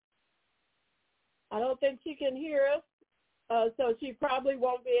us? I don't think she can hear us. so she probably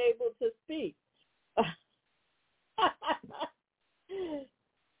won't be able to speak.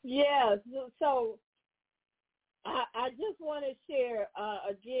 Yeah, so I just want to share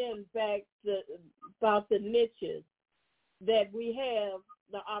again back about the niches that we have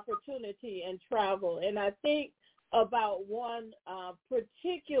the opportunity in travel. And I think about one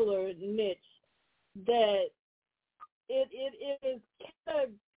particular niche that it is kind of,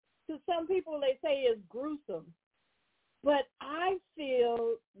 to some people they say is gruesome, but I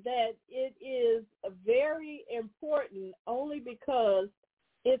feel that it is very important only because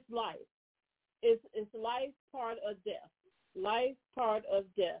it's life. It's life part of death. Life part of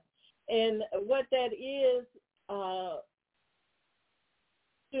death. And what that is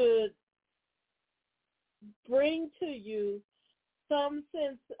should bring to you some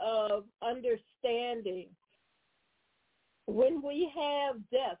sense of understanding when we have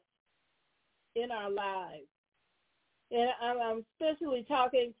death in our lives. And I'm especially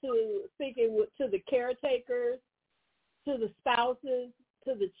speaking to the caretakers, to the spouses,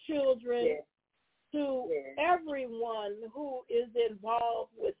 to the children, to everyone who is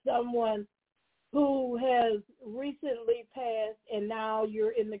involved with someone who has recently passed and now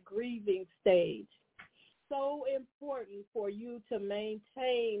you're in the grieving stage. So important for you to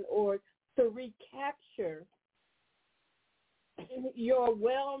maintain or to recapture your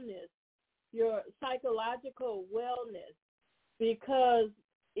wellness, your psychological wellness, because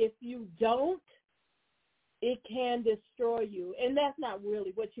if you don't, it can destroy you. And that's not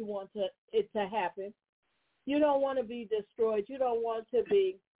really what you want it to happen. You don't want to be destroyed. You don't want to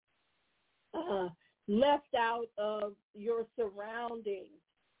be left out of your surroundings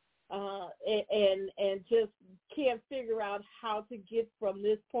and just can't figure out how to get from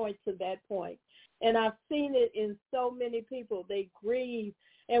this point to that point. And I've seen it in so many people. They grieve,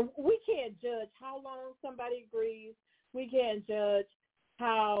 and we can't judge how long somebody grieves. We can't judge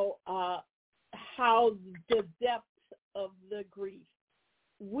how the depth of the grief.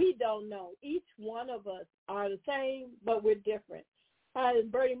 We don't know. Each one of us are the same, but we're different. As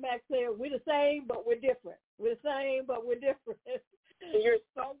Bertie Mac said, we're the same, but we're different. We're the same, but we're different. You're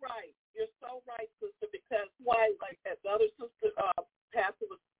so right. You're so right, sister, because why, like as the other sister, pastor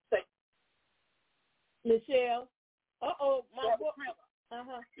was saying. Michelle? My book.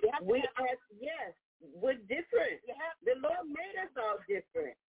 Yes, we're different. The Lord made us all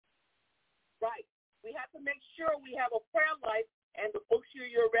different. Right. We have to make sure we have a prayer life, and the books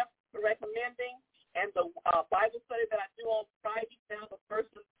you're recommending, and the Bible study that I do on Friday now, the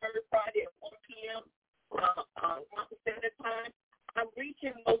first and third Friday at 1 p.m. Mountain Standard Time. I'm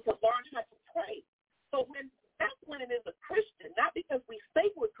reaching those to learn how to pray. So that's when it is a Christian, not because we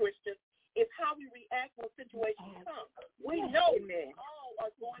say we're Christians. It's how we react when situations come. We know all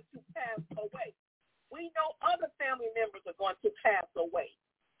are going to pass away. We know other family members are going to pass away.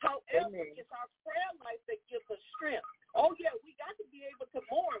 However, it's our prayer life that gives us strength. Oh, yeah, we got to be able to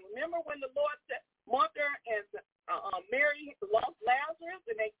mourn. Remember when the Lord said Martha and Mary lost Lazarus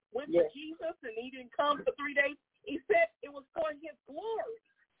and they went to Jesus and he didn't come for 3 days? He said it was for his glory.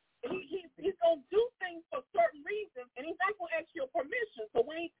 He's going to do things for certain reasons, and he's not going to ask your permission. So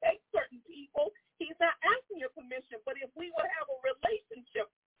when he takes certain people, he's not asking your permission. But if we would have a relationship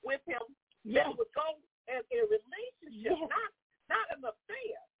with him, that would go as a relationship, not an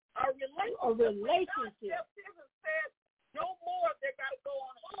affair. A relationship. Jesus said, no more, they got to go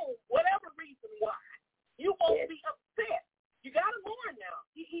on home, whatever reason why. You won't be upset. You got to mourn now.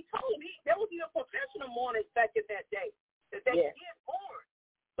 He told me there will be a professional mourners back in that day, that they did mourn.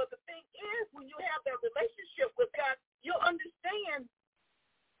 But the thing is, when you have that relationship with God, you'll understand,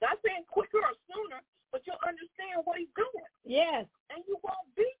 not saying quicker or sooner, but you'll understand what he's doing. Yes. And you won't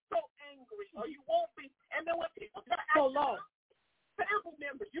be so angry, or you won't be. And then when people try to act family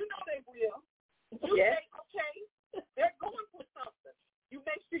members, you know they will. You say, okay, they're going for something. You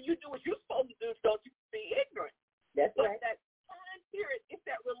make sure you do what you're supposed to do, don't you be ignorant. That's right. That time period, it's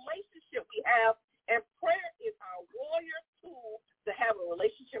that relationship we have, and prayer is our warrior tool to have a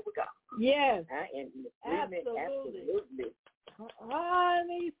relationship with God. Yes. Absolutely.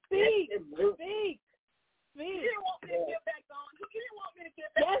 Honey, speak. Speak. He didn't want me to get back on. He didn't want me to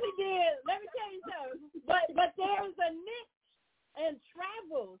get back on. Yes, he did. Let me tell you something. But there's a niche in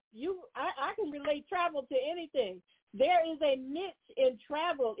travel. I can relate travel to anything. There is a niche in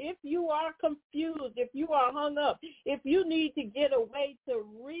travel. If you are confused, if you are hung up, if you need to get away to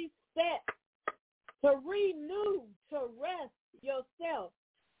reset, to renew, to rest yourself,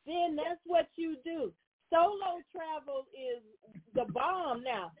 then that's what you do. Solo travel is the bomb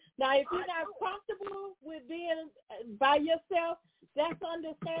now. Now, if you're not comfortable with being by yourself, that's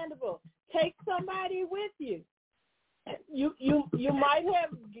understandable. Take somebody with you. you might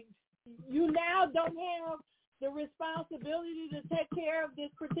have, you now don't have the responsibility to take care of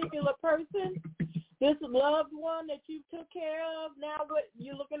this particular person, this loved one that you took care of. Now what,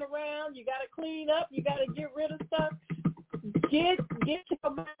 you're looking around, you got to clean up, you got to get rid of stuff. Get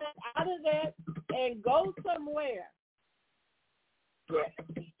your mind out of that and go somewhere. Yes.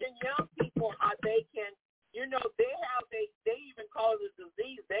 And young people, they can, you know, they even call it a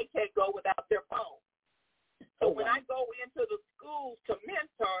disease. They can't go without their phone. So when I go into the schools to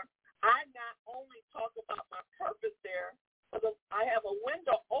mentor, I not only talk about my purpose there, but I have a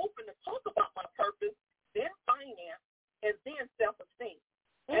window open to talk about my purpose, then finance, and then self-esteem.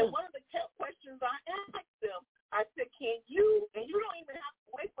 And one of the questions I ask them, I said, can you, and you don't even have to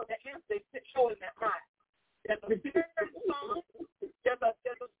wait for the answer to show in their eyes. There's a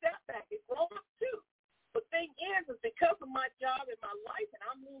step back. It's grown up too. The thing is because of my job and my life, and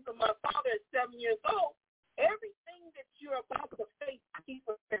I'm losing my father at 7 years old, everything that you're about to face, he's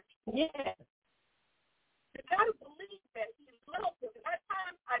prepared. Yes. You got to believe that he loves us. At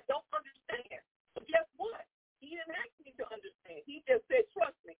times, I don't understand. But guess what? He didn't ask me to understand. He just said,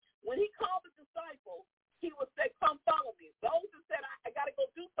 trust me. When he called the disciples, he would say, come follow me. Those who said, I got to go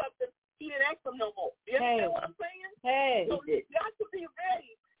do something, he didn't ask them no more. You understand what I'm saying? So you got to be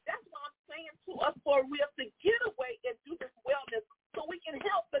ready. That's why I'm saying to us, for we have to get away and do this wellness so we can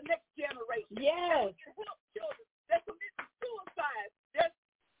help the next generation. Yes. We can help children that commit suicide.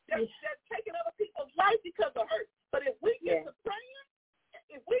 They're taking other people's life because of hurt. But if we get to praying,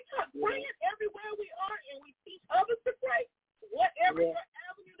 if we start praying everywhere we are and we teach others to pray, whatever your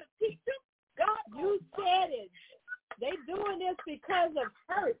avenue to teach them, God. You said it. They doing this because of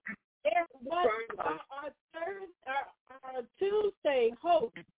hurt. Our Tuesday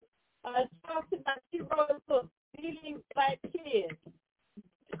host talked about, she wrote a book, Feeding Black Kids.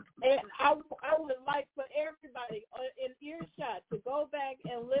 And I would like for everybody in earshot to go back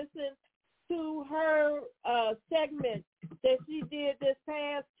and listen to her segment that she did this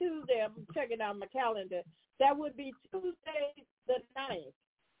past Tuesday. I'm checking out my calendar. That would be Tuesday the 9th.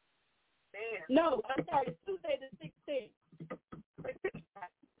 No, I'm sorry, Tuesday the 16th.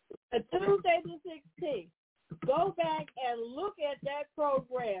 Tuesday the 16th. Go back and look at that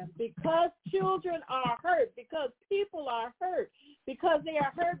program, because children are hurt, because people are hurt, because they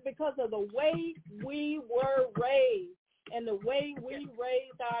are hurt because of the way we were raised and the way we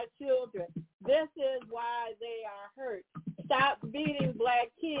raised our children. This is why they are hurt. Stop beating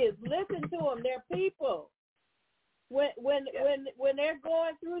black kids. Listen to them. They're people. When they're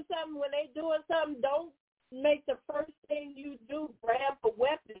going through something, when they're doing something, don't make the first thing you do grab a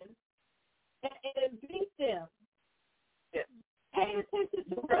weapon and beat them. Yes. Pay attention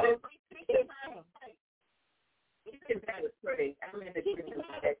to what they teach how to pray. I'm in the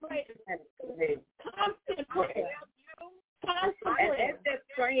constant prayer. And as they're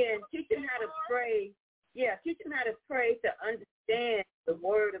praying, teach them how to pray. Yeah, teach them how to pray to understand the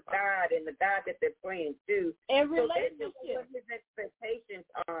word of God and the God that they're praying to. And relationship. So what his expectations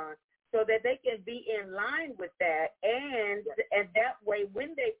are, so that they can be in line with that. And that way,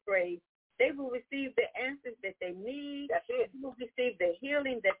 when they pray, they will receive the answers that they need. They will receive the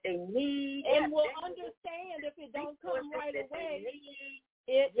healing that they need. And will understand if it don't come right away.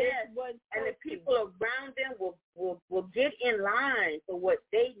 And the people around them will get in line for what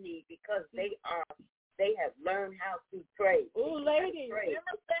they need, because they have learned how to pray. Oh, ladies.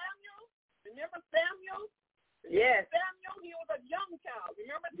 Remember Samuel? Yes. Samuel, he was a young child.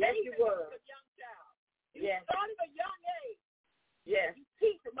 Remember David? He was a young child. He started at a young age. Yes. You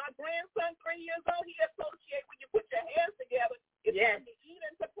teach him. My grandson, 3 years old, he associates when you put your hands together. It's time to eat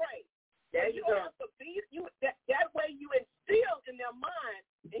and to pray. There you go. Have to be, that way you instill in their mind.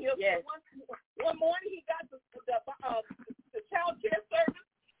 And he'll say one morning he got the child care service,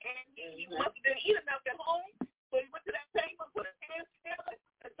 and he must have didn't eat enough at home, so he went to that table, put his hands together,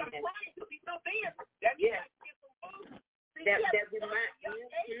 and started crying because he's not there. That means I get some food. That reminds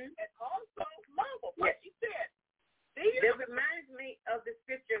me. And also love what you said. That reminds me of the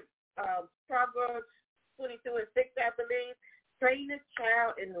scripture, Proverbs 22:6, I believe. Train a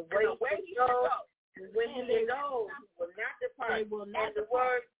child in the way he goes, and when he goes, he will not depart. They will not and the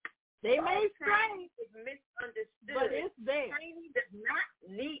word, they may stray, is misunderstood. but it's there. Training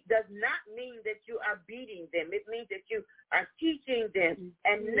does not mean that you are beating them. It means that you are teaching them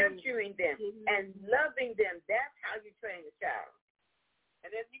and nurturing them and loving them. That's how you train a child. And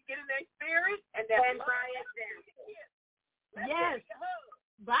then you get in their spirit, and by example. Yes.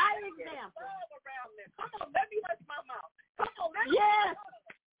 By example. Love around them. Come on, let me touch my mouth. Come on, let me let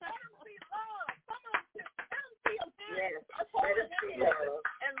them see love. Come on, let them see a let them see love.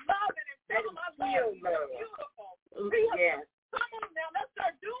 And love it and tell them I love you. Beautiful. See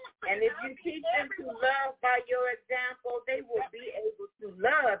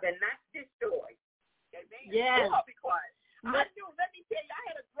love and not destroy. Amen. Yes. I'll be quiet. I knew, let me tell you, I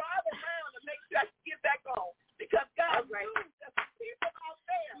had to drive around to make sure I could get back on because God knew that the people out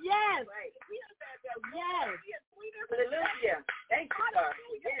there. Yes. Right. Yes. Hallelujah. Thank you, God.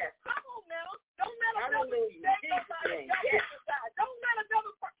 Yes. Come on now. Don't let another Yes. Don't let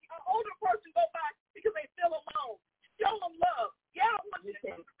another older person go by because they feel alone. Show them love. Yeah, I want you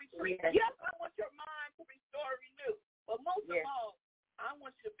to retreat. Yes, I want your mind to restore and renew. But most of all, I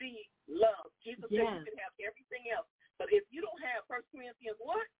want you to be loved. Jesus said you can have everything else. But if you don't have 1 Corinthians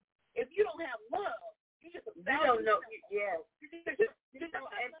 1, if you don't have love, you just don't know. Yes.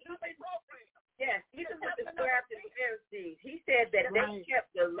 Yes, Jesus was described to the Pharisees. He said that they kept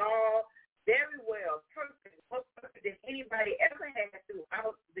the law very well, perfect, more perfect than anybody ever had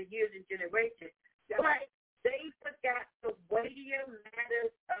throughout the years and generations. But they forgot the weightier matters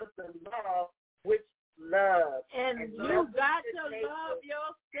of the law, which love. And you got to love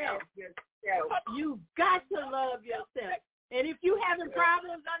yourself. You got to love yourself. And if you having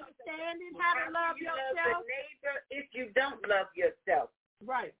problems understanding how to love yourself, love the neighbor if you don't love yourself.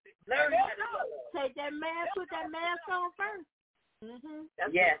 Right. Learn how to love. Take that mask, put that mask on first. Mm-hmm.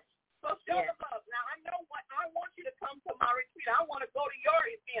 Yes. So show the love. Now, I know what I want you to come to my retreat. I want to go to your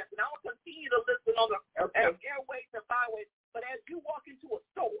events, and I will continue to listen on the airways and byways. But as you walk into a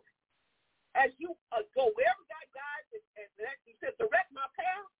store, as you go wherever God guides, and He says, direct my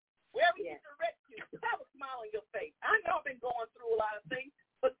path, wherever He directs you, have a smile on your face. I know I've been going through a lot of things,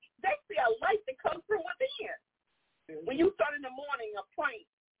 but they see a light that comes through within. Mm-hmm. When you start in the morning of praying,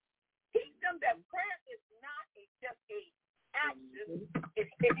 teach them that prayer is not just a action.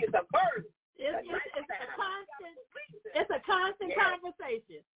 It is a verb. It's a constant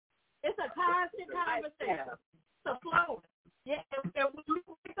conversation. It's a constant conversation. It's a flow. Yeah, and when you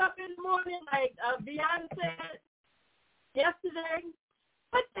wake up in the morning, like Deanna said yesterday,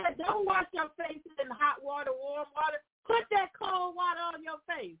 don't wash your face in hot water, warm water. Put that cold water on your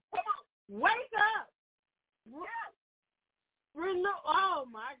face. Come on. Wake up. Yes. Oh,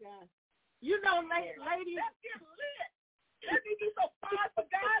 my God. You know, ladies. Let's get lit. Let me be so fine for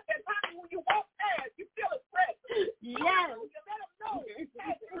God that when you walk past, you feel His presence. Yes. You let Him know.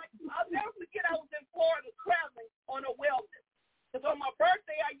 I'll never forget I was in Florida traveling on a wellness. Because on my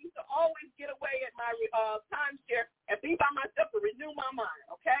birthday, I used to always get away at my timeshare and be by myself to renew my mind,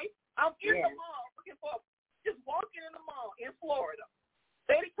 okay? I'm in the mall looking for, just walking in the mall in Florida.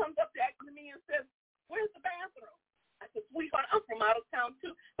 Lady comes up to me and says, where's the bathroom? I said, sweetheart, I'm from out of town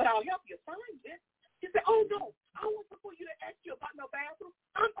too, but I'll help you find it. She said, oh, no, I don't want for you to ask you about no bathroom.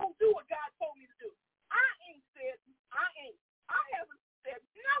 I'm going to do what God told me to do. I haven't said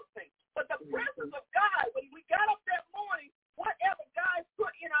nothing, but the presence of God, when we got up that morning, whatever God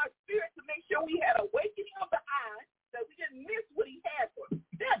put in our spirit to make sure we had awakening of the eye, that we didn't miss what He had for us.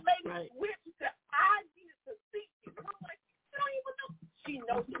 That lady went and said, I needed to see you. And I'm like, you don't even know. She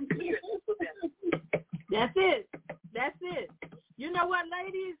knows the spirit for them. That's it. That's it. You know what,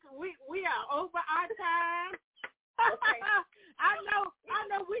 ladies? We are over our time. Okay. I know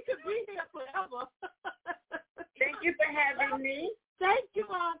we could be here forever. Thank you for having me. Thank you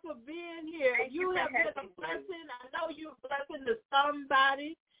all for being here. You have been a blessing. I know you're a blessing to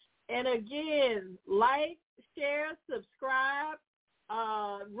somebody. And again, like, share, subscribe,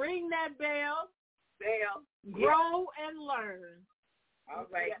 ring that bell, grow and learn. All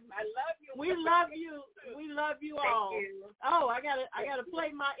right. I love you. We love you. We love you all. Thank you. Oh, I gotta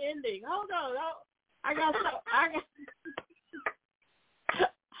play my ending. Hold on. I got.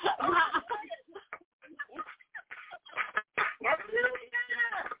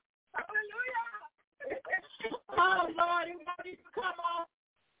 Oh Lord, it won't even come on.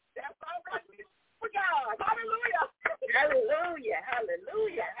 That's all right. For God. Hallelujah. Hallelujah.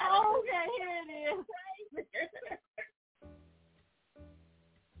 Hallelujah. Okay, here it is.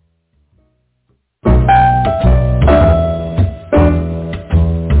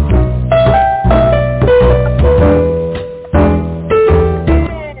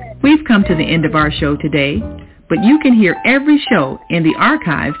 We've come to the end of our show today, but you can hear every show in the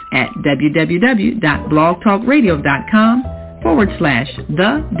archives at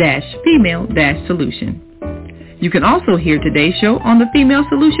www.blogtalkradio.com/the-female-solution. You can also hear today's show on the Female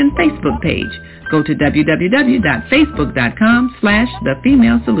Solution Facebook page. Go to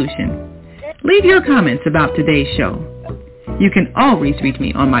www.facebook.com/thefemalesolution. Leave your comments about today's show. You can always reach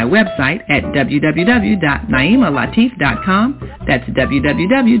me on my website at www.naimalatif.com. That's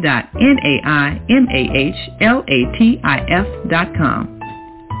www.naimalatif.com.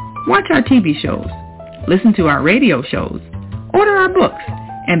 Watch our TV shows, listen to our radio shows, order our books,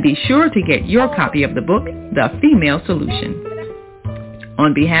 and be sure to get your copy of the book, The Female Solution.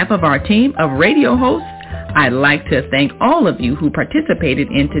 On behalf of our team of radio hosts, I'd like to thank all of you who participated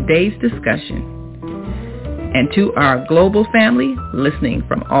in today's discussion. And to our global family listening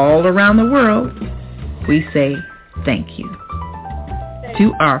from all around the world, we say thank you.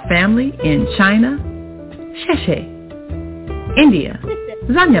 To our family in China, Sheshe, India,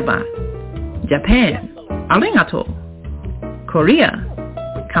 Zanyaba, Japan, Arigato, Korea,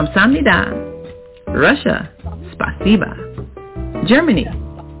 Kamsahamnida, Russia, Spasiba, Germany,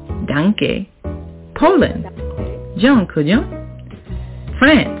 Danke, Poland, Dziękuję,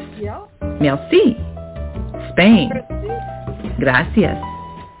 France, Merci, Spain, Gracias,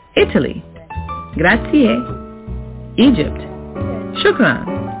 Italy, Grazie, Egypt, Shukran,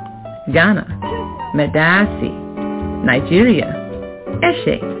 Ghana, Medasi, Nigeria,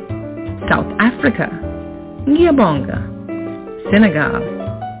 Eshe, South Africa, Ngiyabonga, Senegal,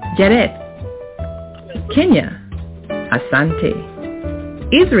 Jaret, Kenya, Asante,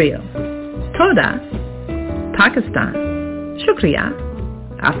 Israel, Toda, Pakistan, Shukriya,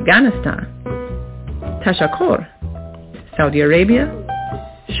 Afghanistan, Tashakkur, Saudi Arabia,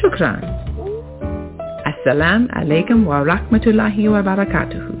 Shukran. Assalamu alaikum wa rahmatullahi wa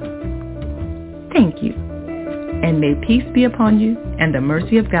barakatuhu. Thank you, and may peace be upon you and the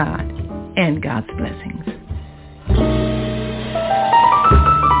mercy of God and God's blessing.